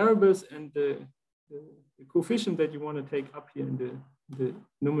variables and the coefficient that you want to take up here in the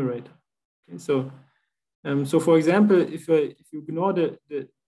numerator. Okay, so so for example, if you ignore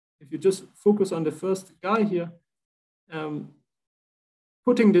if you just focus on the first guy here,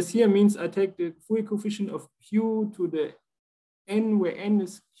 putting this here means I take the Fourier coefficient of q to the n, where n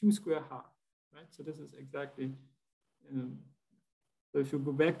is q square half, right? So this is exactly, so if you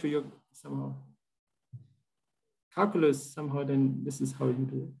go back to your somehow calculus somehow, then this is how you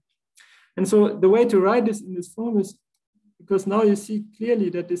do it. And so the way to write this in this form is, because now you see clearly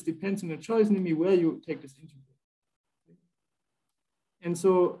that this depends on your choice, namely where you take this integral. And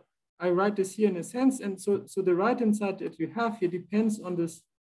so I write this here in a sense, and so the right-hand side that you have here depends on this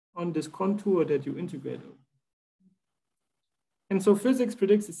contour that you integrate over. And so physics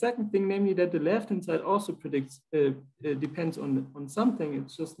predicts the second thing, namely that the left-hand side also predicts, depends on something.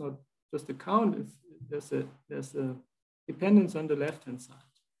 It's just not just a count. There's a dependence on the left-hand side.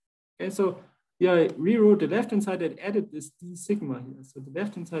 Okay, so yeah, I rewrote the left-hand side and added this d sigma here. So the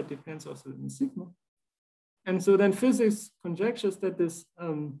left-hand side depends also on sigma. And so then physics conjectures that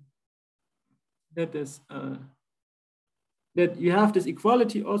that you have this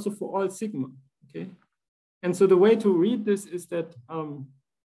equality also for all sigma. Okay, and so the way to read this is that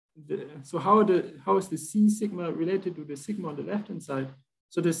so how is the c sigma related to the sigma on the left-hand side?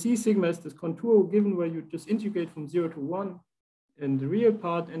 So the c sigma is this contour given where you just integrate from 0 to 1 in the real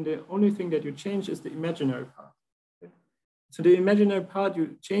part, and the only thing that you change is the imaginary part. Okay? So the imaginary part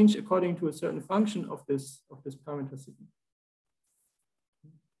you change according to a certain function of this parameter sigma.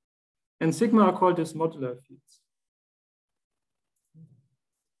 And sigma are called as modular fields.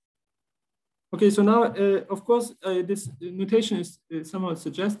 Okay, so now, of course, this notation is somewhat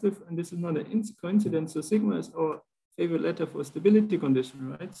suggestive, and this is not a coincidence. So sigma is our favorite letter for stability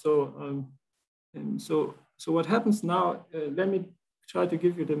condition, right? So, so what happens now? Let me try to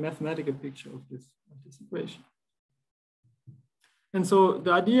give you the mathematical picture of this equation. And so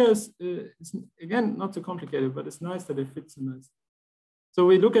the idea is again not so complicated, but it's nice that it fits so nice. So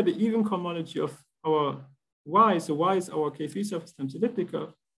we look at the even cohomology of our y. So y is our K3 surface times elliptic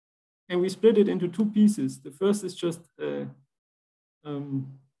curve. And we split it into two pieces. The first is just,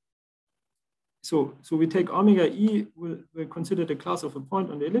 so we take omega e, we'll consider the class of a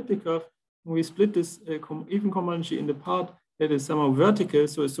point on the elliptic curve. And we split this even cohomology in the part that is somehow vertical,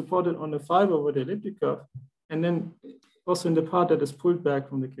 so it's supported on the fiber over the elliptic curve. And then also in the part that is pulled back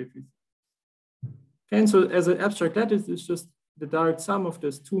from the K3. Okay, and so as an abstract lattice, it's just the direct sum of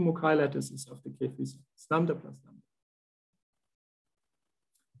these two Mukai lattices of the K3 surface, lambda plus lambda.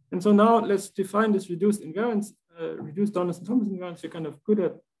 And so now let's define this reduced invariance, reduced Donaldson-Thomas invariance. You're kind of good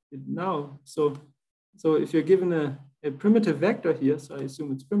at it now. So if you're given a primitive vector here, so I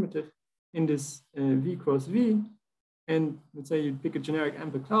assume it's primitive in this V cross V, and let's say you pick a generic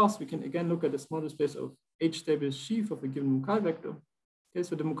ample class, we can again look at the model space of H stable sheaf of a given Mukai vector. Okay,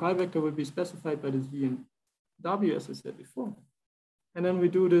 so the Mukai vector will be specified by this V and W, as I said before. And then we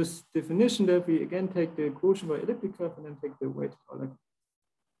do this definition that we again take the quotient by elliptic curve and then take the weighted Euler.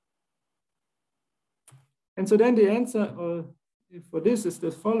 And so then the answer for this is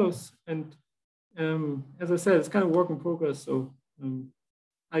as follows. And as I said, it's kind of work in progress. So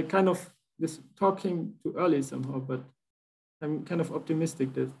I kind of, this talk came too early somehow, but I'm kind of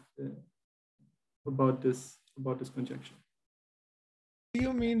optimistic that about this conjecture. What do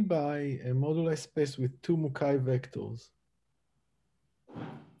you mean by a modular space with two Mukai vectors?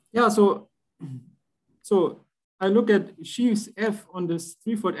 Yeah, so I look at sheaves F on this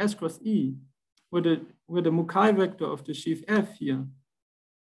threefold S cross E, where the Mukai vector of the sheaf F here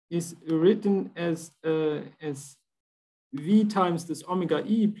is written as V times this omega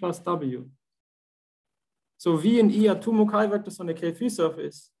E plus W. So V and E are two Mukai vectors on the K3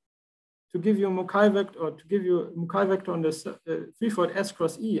 surface. To give you a Mukai vector, or to give you a Mukai vector on the threefold S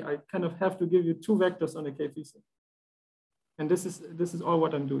cross E, I kind of have to give you two vectors on the K3 surface. And this is all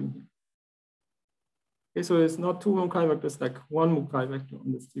what I'm doing here. Okay, so it's not two Mukai vectors, like one Mukai vector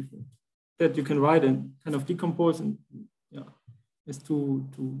on this threefold that you can write and kind of decompose, and yeah, it's two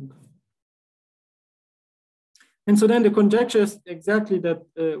Mukai. And so then the conjecture is exactly that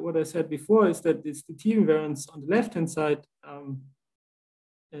what I said before is that this T invariance on the left-hand side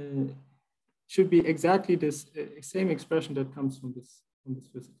should be exactly this same expression that comes from this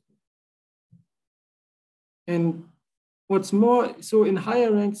physics. And what's more, so in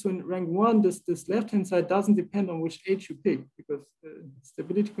higher rank, so in rank 1, this left-hand side doesn't depend on which H you pick, because the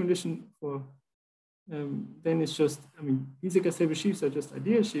stability condition for then it's just, I mean, Giesecke stable sheaves are just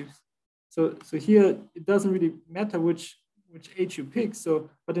ideal sheaves. So here it doesn't really matter which H you pick. So,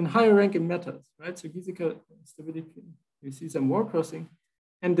 but in higher rank it matters, right? So Giesecke stability, you see some wall crossing,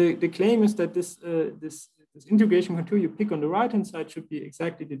 and the claim is that this integration contour you pick on the right-hand side should be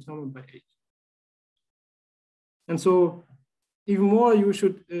exactly determined by H. And so even more, you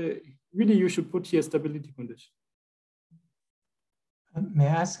should really you should put here stability condition. May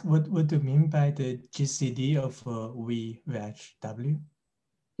I ask what do you mean by the GCD of V wedge W?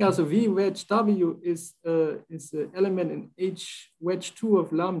 Yeah, so V wedge W is an element in H wedge 2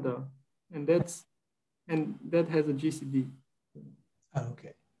 of lambda, and that has a GCD. Oh,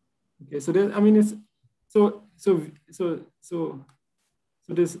 okay. Okay, so that, I mean, it's so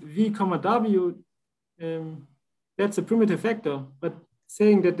this V comma W, that's a primitive vector, but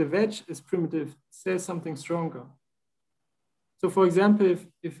saying that the wedge is primitive says something stronger. So for example,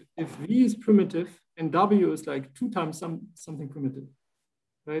 if V is primitive and W is like 2 times something primitive,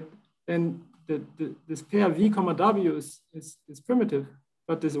 right? Then this pair V comma W is primitive,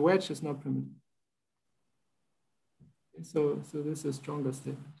 but this wedge is not primitive. So this is a stronger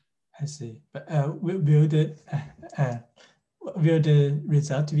statement. I see. But will the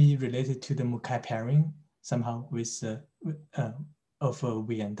result be related to the Mukai pairing somehow with of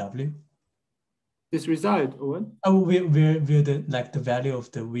V and W? This result, Owen? Oh, will the value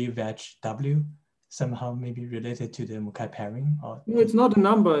of the V wedge W somehow maybe related to the Mukai pairing? Or no, it's not a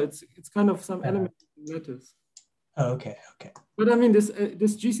number. It's kind of some element in letters. Oh, okay, okay. But I mean, this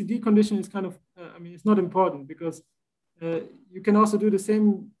GCD condition is kind of, I mean, it's not important, because you can also do the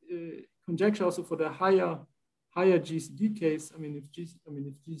same conjecture also for the higher GCD case. I mean, if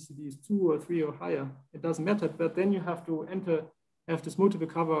GCD is 2 or 3 or higher, it doesn't matter. But then you have to have this multiple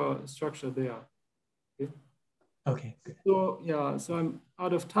cover structure there. Okay. Okay. Good. So yeah, so I'm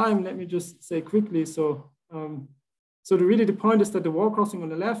out of time. Let me just say quickly. So the point is that the wall crossing on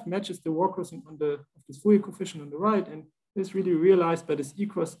the left matches the wall crossing of this Fourier coefficient on the right, and this is really realized by this E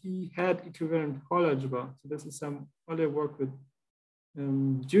cross E hat equivalent Hall algebra. So this is some other work with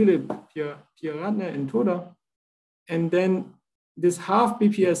Julep, Pierratner, and Toda. And then this half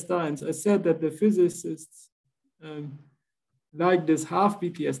BPS dynes, I said that the physicists like this half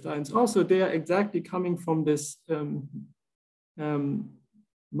BPS dynes also, they are exactly coming from this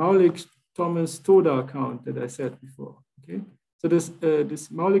Maulik-Thomas Toda account that I said before. Okay, so this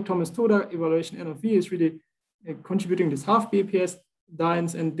Maulik-Thomas Toda evaluation N of V is really contributing this half BPS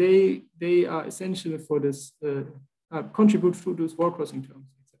dynes, and they are essential for this contribute to those wall crossing terms.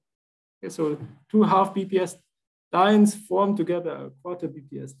 Okay, so 2 half BPS dynes form together a quarter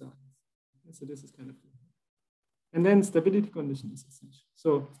BPS dynes. Okay, so this is kind of, and then stability condition is essential.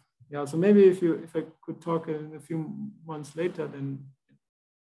 So yeah, so maybe if I could talk in a few months later, then.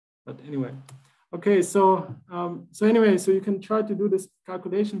 But anyway, okay. So anyway, so you can try to do this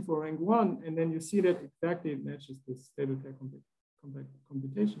calculation for rank 1, and then you see that exactly it matches this stable pair compact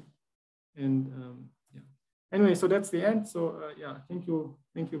computation. And yeah. Anyway, so that's the end. So yeah, thank you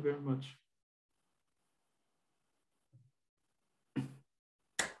very much.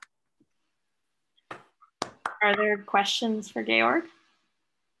 Are there questions for Georg?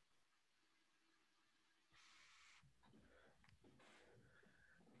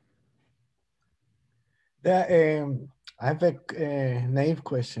 I have a naive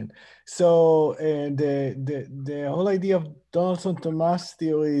question. So the whole idea of Donaldson-Thomas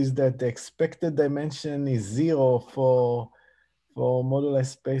theory is that the expected dimension is 0 for moduli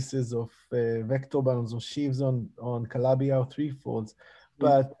spaces of vector bundles or sheaves on Calabi R threefolds.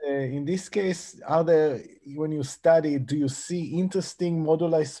 But in this case, when you study, do you see interesting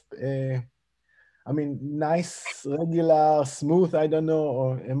moduli, I mean, nice, regular, smooth, I don't know,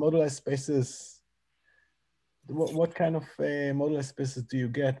 or moduli spaces? What kind of moduli spaces do you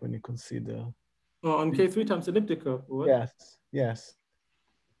get when you consider? Oh, on K3 times elliptic curve, or what? Yes, yes.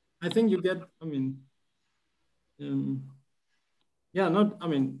 I think you get, I mean, yeah, not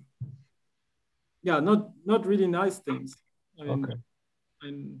really nice things. I mean, Okay.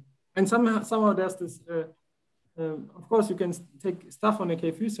 And somehow there's this, of course you can take stuff on a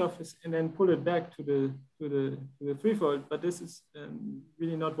K3 surface and then pull it back to the threefold, but this is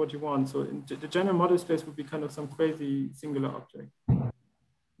really not what you want. So the general model space would be kind of some crazy singular object.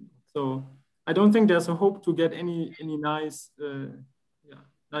 So I don't think there's a hope to get any nice,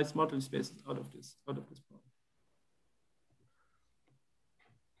 nice model spaces out of this problem.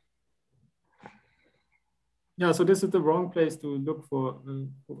 Yeah, so this is the wrong place to look for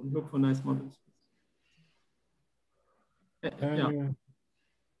nice models. Yeah.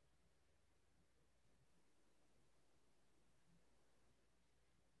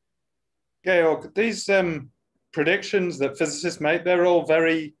 Georg, these predictions that physicists make, they're all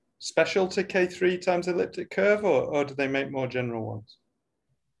very special to K3 times elliptic curve, or do they make more general ones?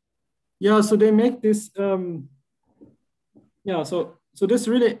 Yeah, so they make this, yeah, so this is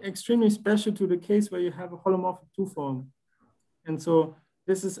really extremely special to the case where you have a holomorphic two-form. And so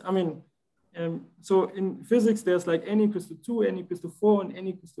this is, I mean, so in physics, there's like n equals to 2, n equals to 4, and n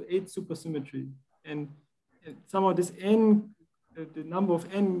equals to 8 supersymmetry. And somehow this n, the number of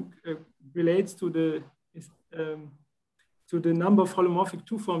n relates to the number of holomorphic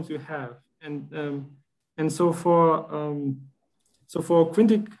two-forms you have. And so for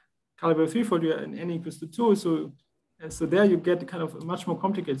quintic caliber threefold, you are in n equals to 2. So there you get kind of a much more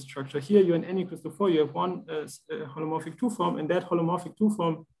complicated structure. Here you're in n equals to 4, you have one holomorphic two-form, and that holomorphic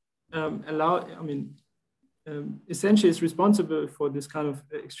two-form essentially is responsible for this kind of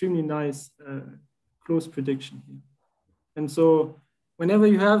extremely nice close prediction here. And so whenever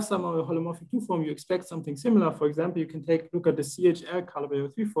you have some holomorphic two-form, you expect something similar. For example, you can look at the CHL caliber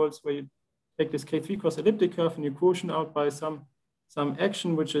threefolds, where you take this K3 cross elliptic curve and you quotient out by some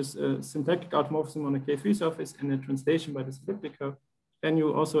action, which is a symplectic automorphism on a K3 surface and a translation by this elliptic curve, then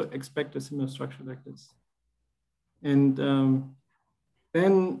you also expect a similar structure like this. And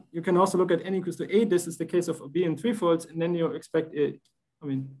then you can also look at n equals to 8. This is the case of abelian threefolds, and then you expect it.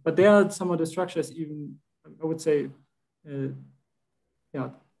 But there are some of the structures even, I would say,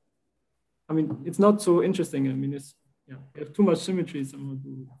 yeah. It's not so interesting. It's, yeah, you have too much symmetry somehow.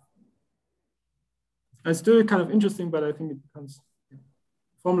 It's still kind of interesting, but I think it becomes,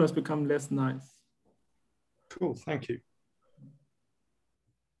 formulas become less nice. Cool, thank you.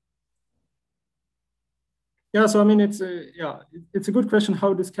 Yeah, so it's a good question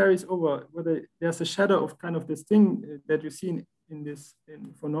how this carries over, whether there's a shadow of kind of this thing that you see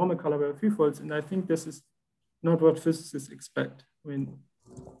for normal caliber threefolds, and I think this is not what physicists expect.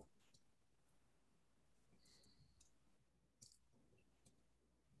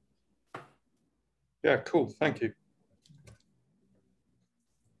 Yeah, cool, thank you.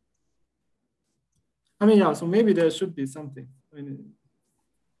 Yeah, so maybe there should be something.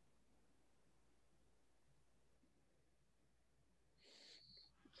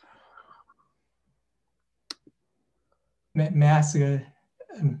 May I ask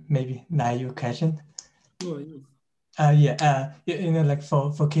maybe naive question? Oh, yes. Yeah, like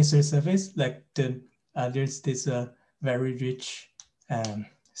for K3 surface, like there's this very rich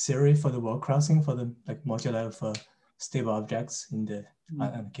theory for the word crossing for the modular of stable objects in the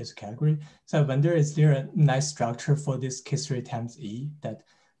K3 category. So I wonder, is there a nice structure for this K3 times E that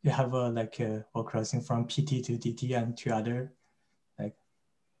you have a word crossing from PT to DT and to other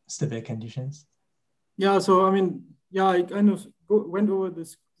stable conditions? Yeah, so I kind of went over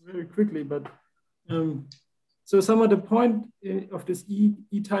this very quickly, but so some of the point of this E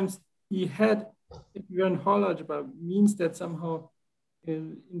times E hat invariant Hall algebra means that somehow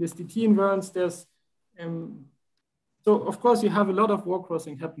in this DT invariance there's so of course you have a lot of word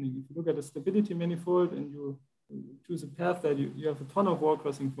crossing happening. If you look at the stability manifold and you choose a path that you have a ton of word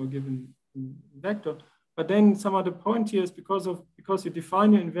crossing for a given vector. But then some of the point here is because you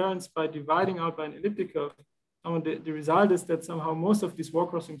define your invariance by dividing out by an elliptic curve, the result is that somehow most of these word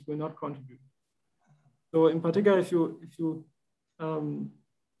crossings will not contribute. So in particular, if you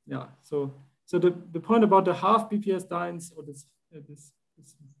so the point about the half BPS dynes or this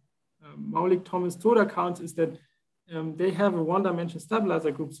Maulik-Thomas-Toda counts is that they have a one-dimensional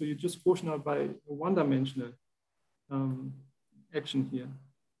stabilizer group, so you just quotient out by a one-dimensional action here.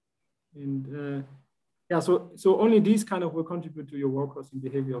 And yeah, so only these kind of will contribute to your word crossing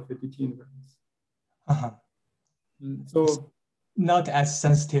behavior of the DT invariance. So not as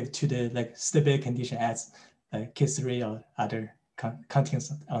sensitive to the stability condition as K3 or other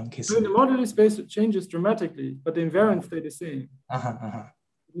contents on K3. So the modular space changes dramatically, but the invariants stay the same.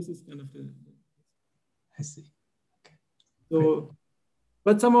 This is kind of I see. Okay. So,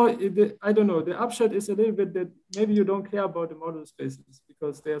 but somehow, I don't know, the upshot is a little bit that maybe you don't care about the modular spaces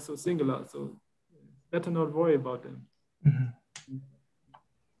because they are so singular. So better not worry about them. I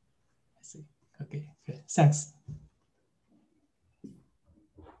see. Okay, good. Thanks.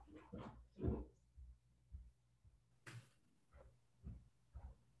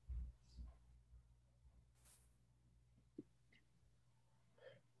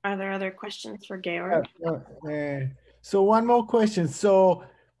 Are there other questions for Georg? So one more question. So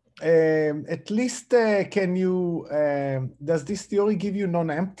at least can you, does this theory give you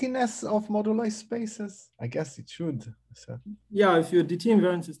non-emptiness of moduli spaces? I guess it should. So. Yeah, if your DT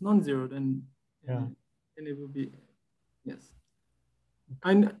invariance is non-zero, then it will be Yes.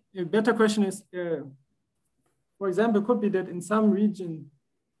 And a better question is, for example, could be that in some region,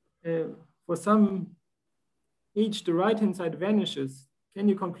 for some h, the right-hand side vanishes. Can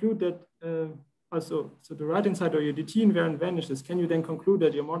you conclude that also, so the right-hand side or your DT invariant vanishes, can you then conclude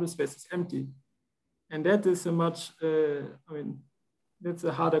that your model space is empty? And that is a much, I mean, that's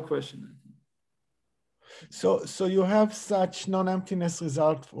a harder question, I think. So you have such non-emptiness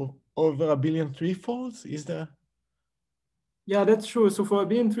result for over 1 billion threefolds, is there? Yeah, that's true. So for 1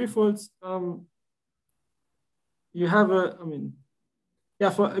 billion threefolds, you have a, I mean, yeah,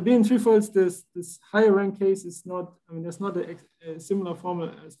 for 1 billion threefolds, this higher rank case is not, I mean, there's not a similar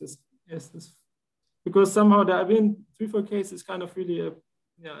formula as this, because somehow the 1 billion threefold case is kind of really a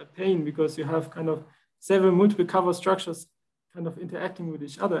pain, because you have kind of several multiple cover structures kind of interacting with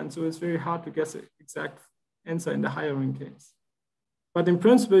each other. And so it's very hard to guess an exact answer in the higher rank case. But in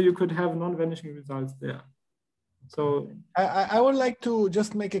principle, you could have non-vanishing results there. So I would like to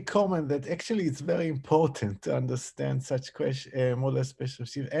just make a comment that actually it's very important to understand such question, model special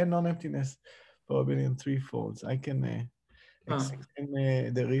shift and non-emptiness for 1 billion threefolds. I can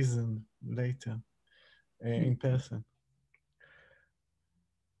explain the reason later in person.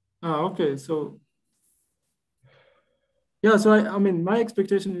 Okay, so yeah, so I mean, my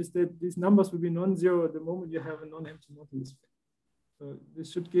expectation is that these numbers will be non-zero the moment you have a non-empty model space. So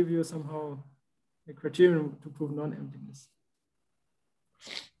this should give you somehow a criterion to prove non-emptiness.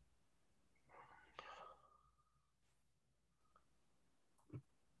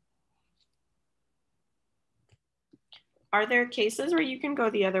 Are there cases where you can go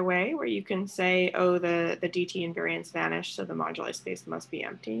the other way, where you can say, oh, the DT invariants vanish, so the moduli space must be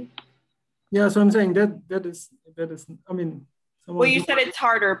empty? Yeah, so I'm saying that is, I mean. Well, you said it's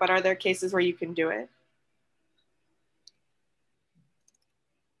harder, but are there cases where you can do it?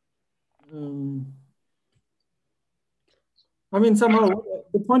 I mean, somehow,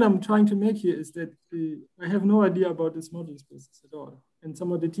 the point I'm trying to make here is that I have no idea about this model spaces at all. And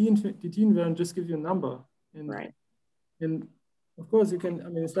somehow the DT invariant just gives you a number. And, right. And of course you can, I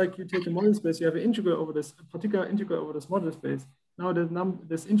mean, it's like you take a model space, you have an integral over this, a particular integral over this model space. Now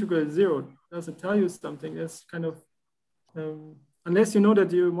this integral is 0. Does it tell you something? It's kind of, unless you know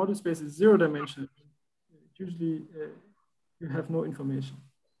that your model space is 0 dimensional, usually you have no information.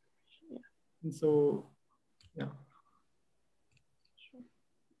 Yeah. And so, yeah.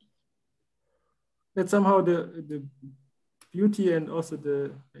 That's somehow the beauty and also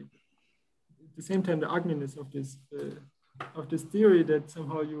the, like, at the same time, the ugliness of this theory, that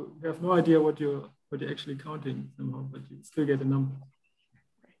somehow you have no idea what you're actually counting somehow, but you still get a number.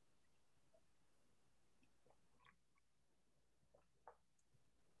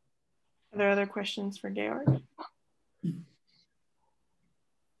 Are there other questions for Georg?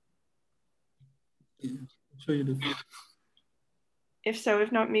 Yeah, I'll show you this. If so,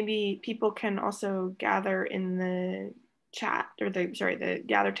 if not, maybe people can also gather in the chat, or the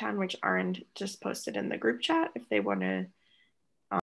gather town, which aren't just posted in the group chat, if they want to